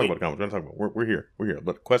 comic. We're not talking about the comics. We're not talking about. We're here. We're here.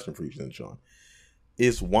 But question for you, then, Sean: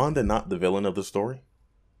 is Wanda not the villain of the story?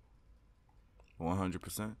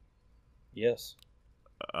 100%. Yes.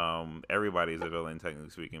 Everybody's a villain, technically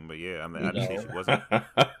speaking, but yeah, I didn't say she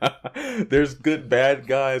wasn't. There's good, bad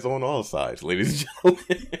guys on all sides, ladies and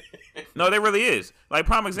gentlemen. No, there really is. Like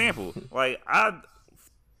prime example,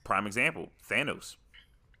 Thanos.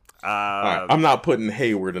 All right, I'm not putting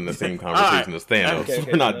Hayward in the same conversation as Thanos. Okay,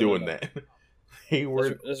 We're not no, doing no. that.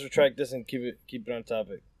 Hayward, Let's retract this and keep it on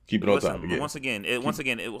topic. keep it on Listen, top again. once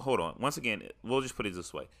again, hold on. Once again, we'll just put it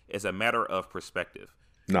this way: it's a matter of perspective.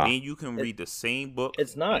 Nah, And you can read the same book.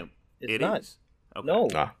 It's not. and It's it not. is. Okay. No,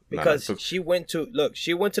 Nah, because nah. she went to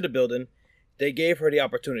the building. They gave her the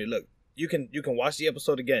opportunity. Look, you can watch the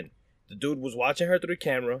episode again. The dude was watching her through the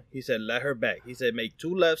camera. He said, "Let her back." He said, "Make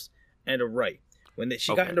 2 lefts and a right." When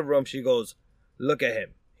she got Okay. in the room, she goes, "Look at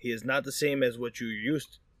him. He is not the same as what you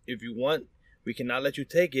used. If you want, we cannot let you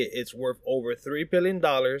take it. It's worth over $3 billion."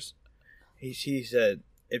 She said,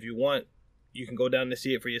 "If you want, you can go down and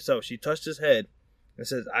see it for yourself." She touched his head and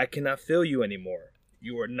says, "I cannot feel you anymore.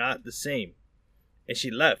 You are not the same." And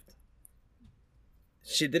she left.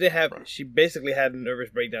 She didn't have. She basically had a nervous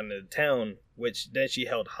breakdown in the town, which then she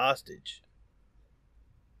held hostage.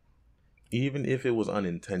 Even if it was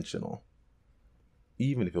unintentional,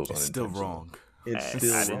 even if it was It's still unintentional. wrong. It's I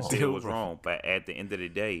still didn't wrong. say it was wrong, but at the end of the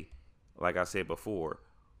day, like I said before,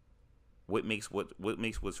 what makes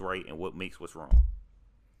what's right and what makes what's wrong?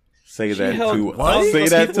 Say She that held to thousands say of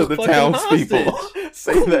that to people the fucking townspeople. hostage.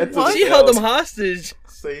 Say that to She the held them towns- hostage.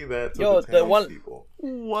 Say that to Yo, the the one- townspeople.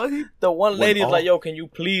 What? The one When lady's all- like, "Yo, can you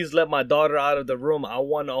please let my daughter out of the room? I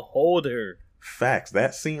want to hold her." Facts.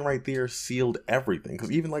 That scene right there sealed everything.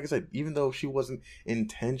 Because even like I said, even though she wasn't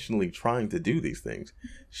intentionally trying to do these things,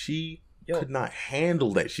 she Yo. could not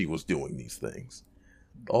handle that she was doing these things.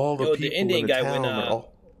 All the Yo, the people Indian in the guy town went, are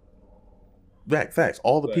all. Facts.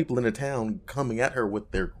 All the Right. people in the town coming at her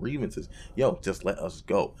with their grievances. Yo, just let us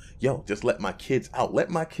go. Yo, just let my kids out. Let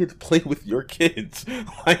my kids play with your kids.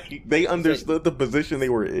 Like they understood the position they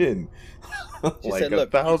were in. She Like said,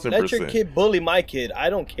 "Look, 1,000%. let your kid bully my kid.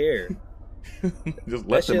 I don't care." Just That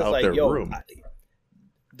let shit them was out like, their "Yo." room.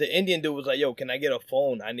 The Indian dude was like, "Yo, can I get a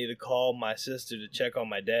phone? I need to call my sister to check on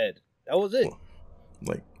my dad." That was it.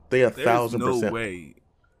 Like they There's 1,000%. no way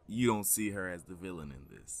you don't see her as the villain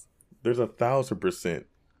in this. There's 1,000%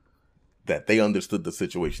 that they understood the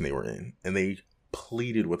situation they were in, and they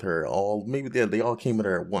pleaded with her. Maybe they all came at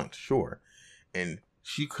her at once, sure, and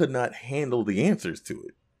she could not handle the answers to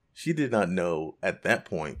it. She did not know at that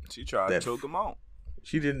point. She tried That- to choke him out.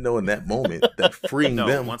 She didn't know in that moment that freeing No,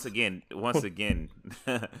 them. once again,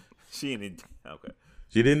 she didn't. Okay.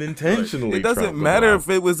 She didn't intentionally. It doesn't choke them matter out. if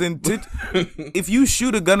it was if you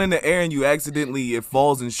shoot a gun in the air and you accidentally it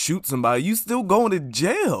falls and shoots somebody, you still going to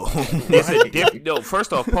jail. There's a no.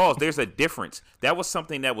 First off, pause. There's a difference. That was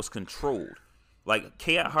something that was controlled. Like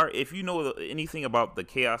chaos. If you know anything about the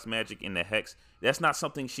chaos magic and the hex, that's not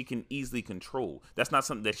something she can easily control. That's not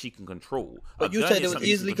something that she can control. But A you gun said is it was something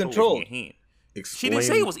you can easily control with controlled. your hand. She Explain, didn't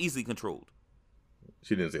say it was easily controlled.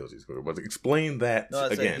 She didn't say it was easy. But explain that No, I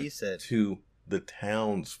said again he said. to the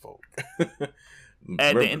townsfolk.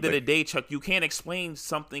 At the end of the day, Chuck, you can't explain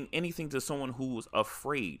anything to someone who's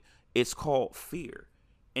afraid. It's called fear,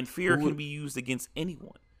 and fear Who can would- be used against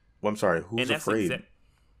anyone. Well, I'm sorry. Who's And that's afraid? I'm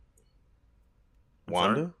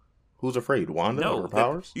Wanda? sorry? Who's afraid? Wanda or her that-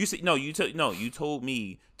 powers? You see, no, you told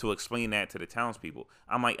me to explain that to the townspeople.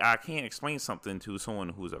 I'm like, I can't explain something to someone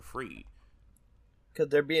who's afraid. Because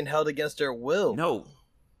they're being held against their will. No,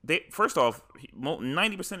 first off,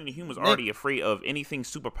 90% of the humans are already afraid of anything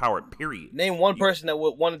superpowered. Period. Name one person that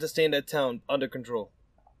wanted to stay in that town under control.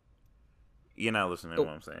 You're not listening to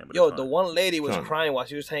what I'm saying. But Yo, it's the fine. one lady was Sean. crying while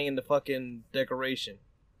she was hanging the fucking decoration.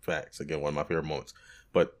 Facts. Again, one of my favorite moments.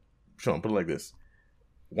 But Sean, put it like this: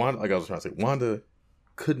 Wanda, like I was trying to say, Wanda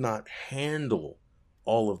could not handle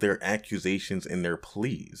all of their accusations and their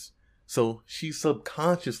pleas, so she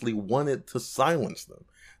subconsciously wanted to silence them.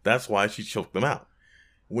 That's why she choked them out.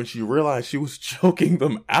 When she realized she was choking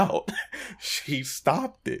them out, she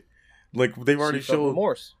stopped it. Like they've already She felt showed.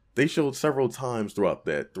 remorse. They showed several times throughout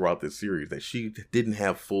this series that she didn't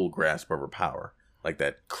have full grasp of her power. Like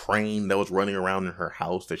that crane that was running around in her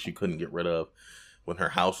house that she couldn't get rid of, when her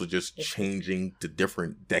house was just changing to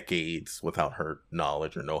different decades without her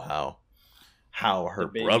knowledge or know-how. How her The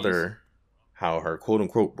babies. brother, how her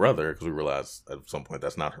quote-unquote brother, because we realized at some point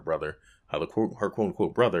that's not her brother, how her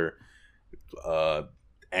quote-unquote brother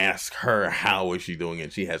asked her how is she doing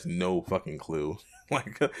it. She has no fucking clue.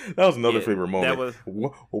 Like, that was another Yeah, favorite moment. that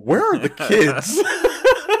was- Where are the kids?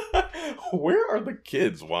 Where are the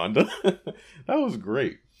kids, Wanda? That was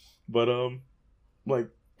great. But like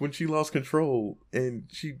when she lost control and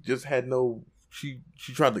she just had no, she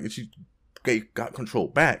got control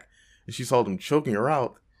back, and she saw them choking her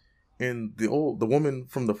out. And the woman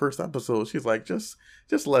from the first episode, she's like, just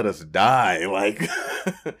let us die, like,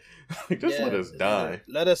 just let us die.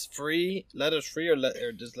 Let us free,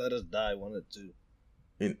 or just let us die. One or two.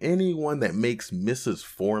 And anyone that makes Mrs.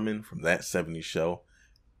 Foreman from That 70s Show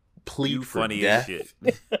plead You for funny as death.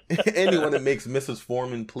 shit. Anyone that makes Mrs.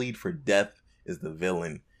 Foreman plead for death is the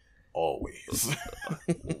villain, always.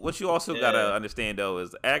 What you also Yeah. gotta understand though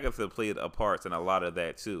is Agatha played a part in a lot of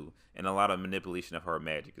that too, and a lot of manipulation of her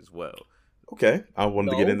magic as well. Okay, I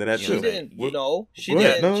wanted to get into that she too. didn't. What- No, she Go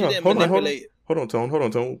ahead. didn't. No, She no, didn't hold on, manipulate. Hold on,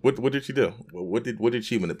 Tone. What did she do? What did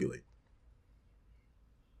she manipulate?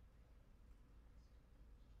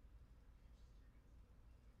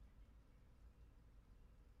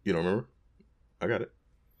 You don't remember? I got it.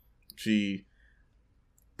 She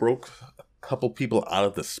broke a couple people out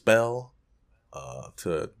of the spell.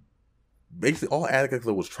 To basically all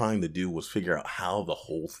Agatha was trying to do was figure out how the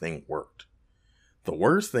whole thing worked. The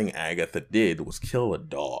worst thing Agatha did was kill a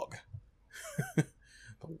dog. The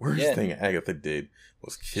worst Yeah. thing Agatha did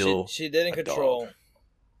was kill. She didn't a control. dog.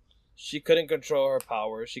 She couldn't control her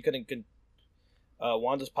power. She couldn't.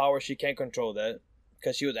 Wanda's power. She can't control that.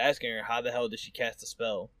 because she was asking her how the hell did she cast the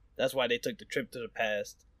spell. That's why they took the trip to the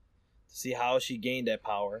past to see how she gained that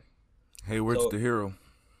power. Hayward's the hero.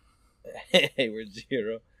 Hayward's the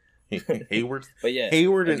hero. But yeah,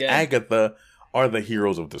 Hayward and Agatha are the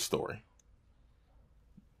heroes of the story.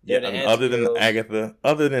 Yeah, I mean, other than Agatha,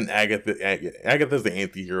 Agatha's the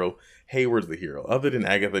anti-hero. Hayward's the hero. Other than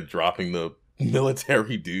Agatha dropping the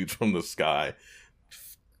military dudes from the sky,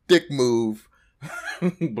 dick move.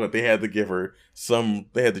 But they had to give her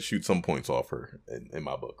they had to shoot some points off her in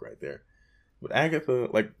my book right there. But Agatha,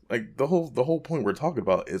 like the whole point we're talking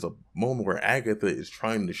about is a moment where Agatha is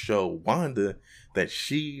trying to show Wanda that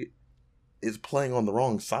she is playing on the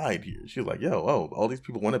wrong side here. She's like, all these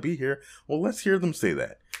people want to be here. Well, let's hear them say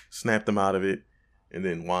that. Snap them out of it. And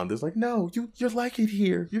then Wanda's like, no, you like it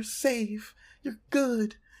here. You're safe. You're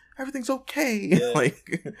good. Everything's okay. Yeah.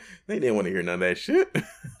 Like, they didn't want to hear none of that shit.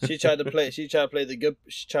 She tried to play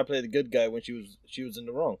the good guy when she was in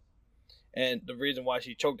the wrong. And the reason why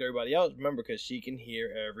she choked everybody out, remember, because she can hear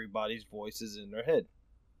everybody's voices in her head.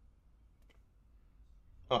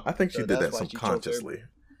 I think she did that subconsciously.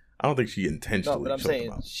 I don't think she intentionally. No, but I'm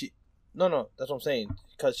saying No, that's what I'm saying.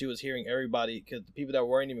 Because she was hearing everybody. Because the people that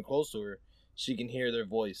weren't even close to her, she can hear their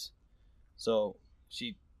voice. So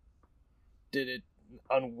she did it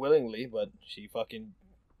unwillingly, but she fucking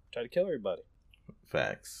tried to kill everybody.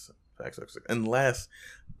 Facts. And last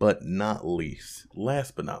but not least,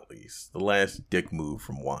 the last dick move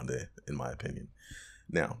from Wanda, in my opinion.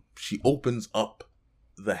 Now, she opens up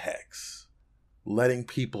the hex, letting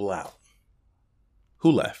people out.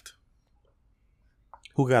 Who left?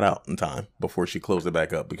 Who got out in time before she closed it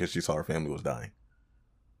back up because she saw her family was dying?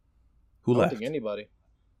 Who left? I don't think anybody.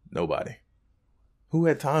 Nobody. Who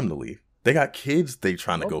had time to leave? They got kids they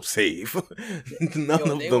trying to go save. None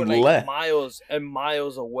of them left. Miles and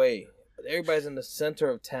miles away. Everybody's in the center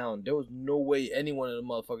of town. There was no way any one of the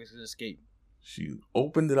motherfuckers could escape. She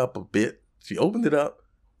opened it up a bit. She opened it up.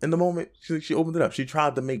 In the moment she opened it up, she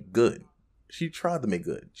tried to make good. She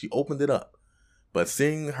opened it up. But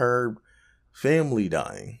seeing her family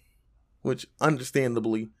dying, which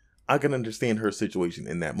understandably, I can understand her situation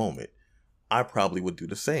in that moment. I probably would do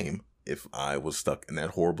the same if I was stuck in that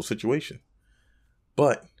horrible situation.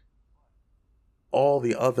 But all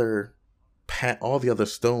the other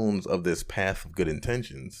stones of this path of good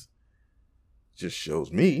intentions just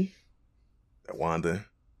shows me that Wanda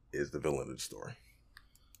is the villain of the story.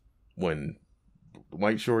 When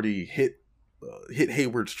White Shorty hit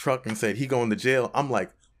Hayward's truck and said he going to jail, I'm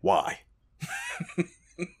like, why?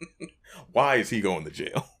 Why is he going to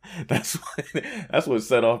jail? That's what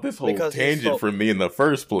set off this whole tangent for me in the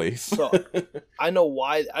first place. So I know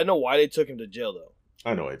why they took him to jail though.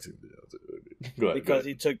 I know I took him to jail too. Go ahead, because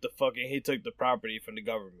he took the property from the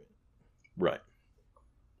government. Right.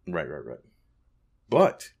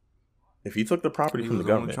 But if he took the property from the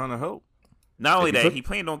government, trying to help. Not only that, he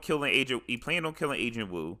planned on killing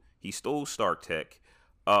Agent Wu. He stole Stark Tech.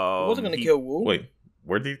 He wasn't going to kill Wu. Wait,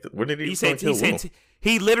 where did he say kill Wu?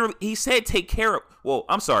 He said take care of. Well,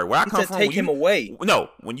 I'm sorry. Where I come from, take him away. No,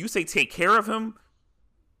 when you say take care of him,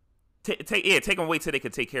 take him away till they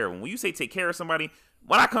could take care of him. When you say take care of somebody,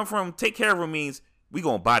 when I come from, take care of him means we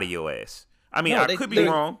gonna body your ass. I mean, I could be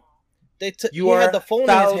wrong. He had the phone in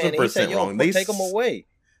his hand. He said, "Yo, take him away."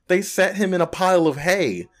 They set him in a pile of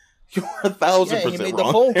hay. You're 1,000% wrong. He made the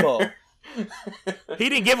phone call. He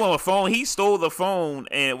didn't give him a phone. He stole the phone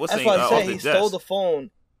and that's what I said. He stole the phone,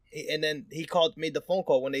 and then he made the phone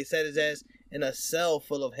call when they set his ass in a cell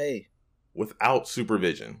full of hay without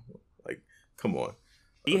supervision. Like, come on.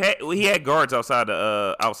 He had guards outside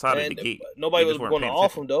of the gate. Nobody was going to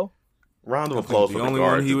off him though. Round of applause for the guards. The only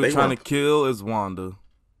one he was trying to kill is Wanda,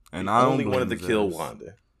 and I only wanted to kill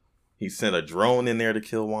Wanda. He sent a drone in there to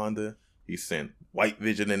kill Wanda. He sent White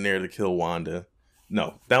Vision in there to kill Wanda.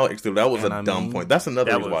 No, that was a dumb point. That's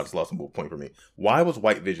another reason why it's lost a point for me. Why was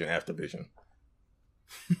White Vision after Vision?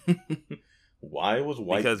 Why was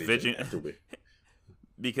White Vision after Vision?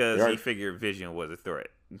 Because he figured Vision was a threat.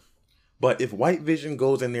 But if White Vision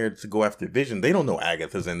goes in there to go after Vision, they don't know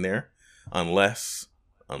Agatha's in there. Unless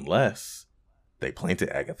they planted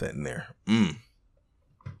Agatha in there.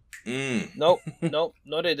 Nope, they didn't.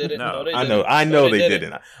 No, they didn't. I know they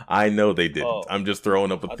didn't. I know they didn't. Oh, I'm just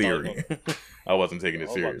throwing up a theory. I wasn't taking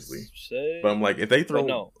it seriously. But I'm like, if they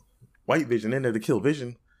throw White Vision in there to kill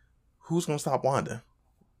Vision, who's gonna stop Wanda?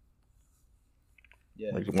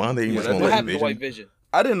 Yeah, like Wanda ain't gonna let Vision. To White Vision.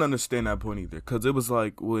 I didn't understand that point either, because it was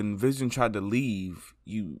like when Vision tried to leave,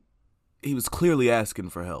 he was clearly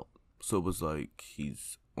asking for help. So it was like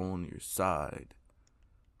he's on your side.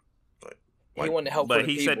 He wanted to help. But for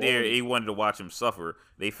the he said people. there he wanted to watch him suffer.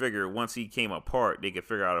 They figured once he came apart, they could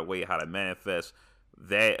figure out a way how to manifest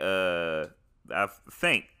that. I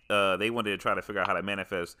think they wanted to try to figure out how to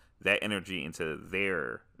manifest that energy into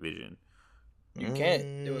their vision. You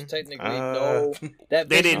can't. There was technically no. That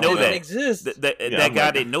They didn't know that. exist. That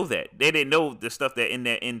guy didn't know that. They didn't know the stuff that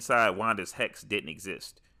inside Wanda's hex didn't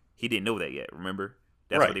exist. He didn't know that yet. Remember?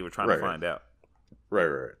 That's what they were trying to find out.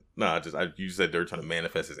 Right. No, you said they're trying to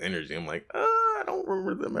manifest his energy. I'm like, I don't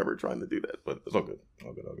remember them ever trying to do that, but it's all good.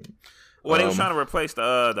 All good. Well, they were trying to replace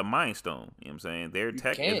the Mind Stone. You know what I'm saying? Their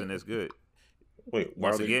tech isn't as good. Wait,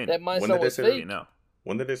 once again, that Mind Stone was fake. No.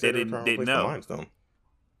 When did they say they were trying to replace the Mind Stone?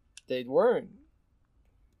 They weren't.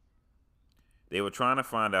 They were trying to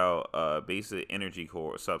find out basic energy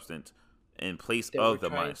core substance in place of the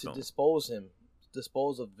Mind Stone. To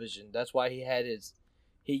dispose of Vision. That's why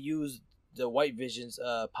he used the White Vision's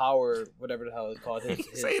power, whatever the hell it's called.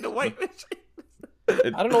 Say the White I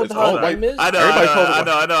Vision. don't know what the hell his name is. I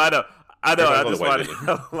know. I just find it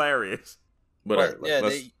hilarious. But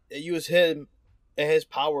they used him and his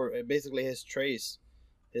power and basically his trace,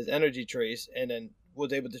 his energy trace, and then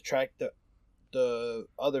was able to track the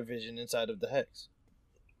other Vision inside of the hex.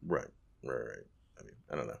 Right. I mean,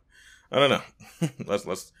 I don't know.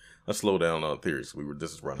 let's slow down on theories.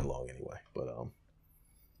 This is running long anyway. But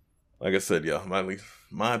like I said,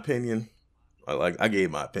 my opinion. I gave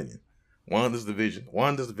my opinion. Wanda's the Vision.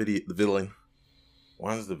 Wanda's the villain.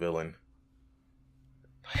 Wanda's the villain.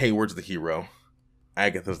 Hayward's the hero.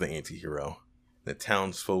 Agatha's the anti-hero. The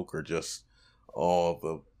townsfolk are just all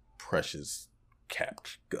the precious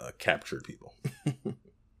captured people.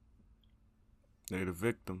 They're the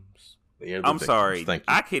victims. I'm sorry.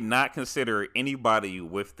 I cannot consider anybody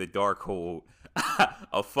with the Darkhold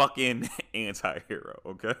a fucking anti-hero,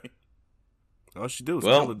 okay? All she do is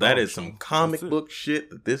that is some comic book shit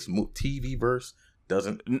that this TV verse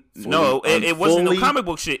doesn't. It wasn't no comic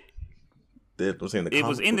book shit. It was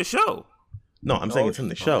in the show. No, I'm saying it's in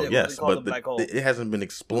the show. Yes, but it hasn't been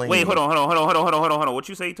explained. Wait, hold on. What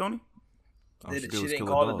you say, Tony? She didn't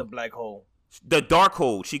call it the black hole. The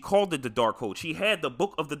Darkhold. She called it the Darkhold. She had the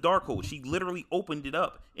book of the Darkhold. She literally opened it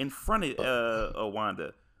up in front of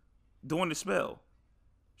Wanda doing the spell.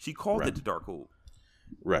 She called it the Darkhold.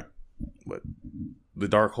 Right. But the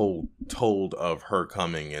Darkhold told of her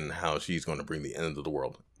coming and how she's going to bring the end of the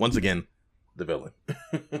world. Once again, the villain.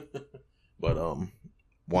 But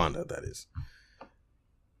Wanda, that is.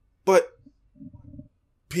 But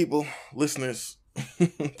people, listeners,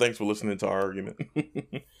 thanks for listening to our argument.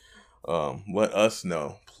 Let us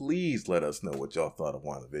know. Please let us know what y'all thought of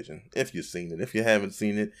WandaVision. If you've seen it. If you haven't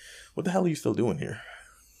seen it, what the hell are you still doing here?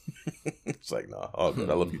 It's like, nah, all good.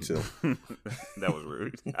 I love you too. That was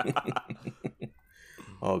rude.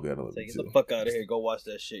 All good. I love you Get too. the fuck out of here. Go watch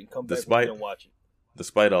that shit and come back and watch it.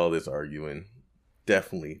 Despite all this arguing,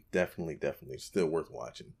 definitely still worth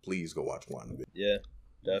watching. Please go watch WandaVision. Yeah,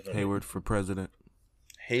 definitely. Hayward for president.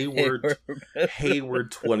 Hayward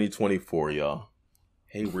 2024, y'all.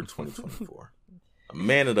 Hayward 2024. A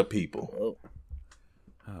man of the people.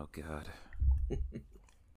 Oh God.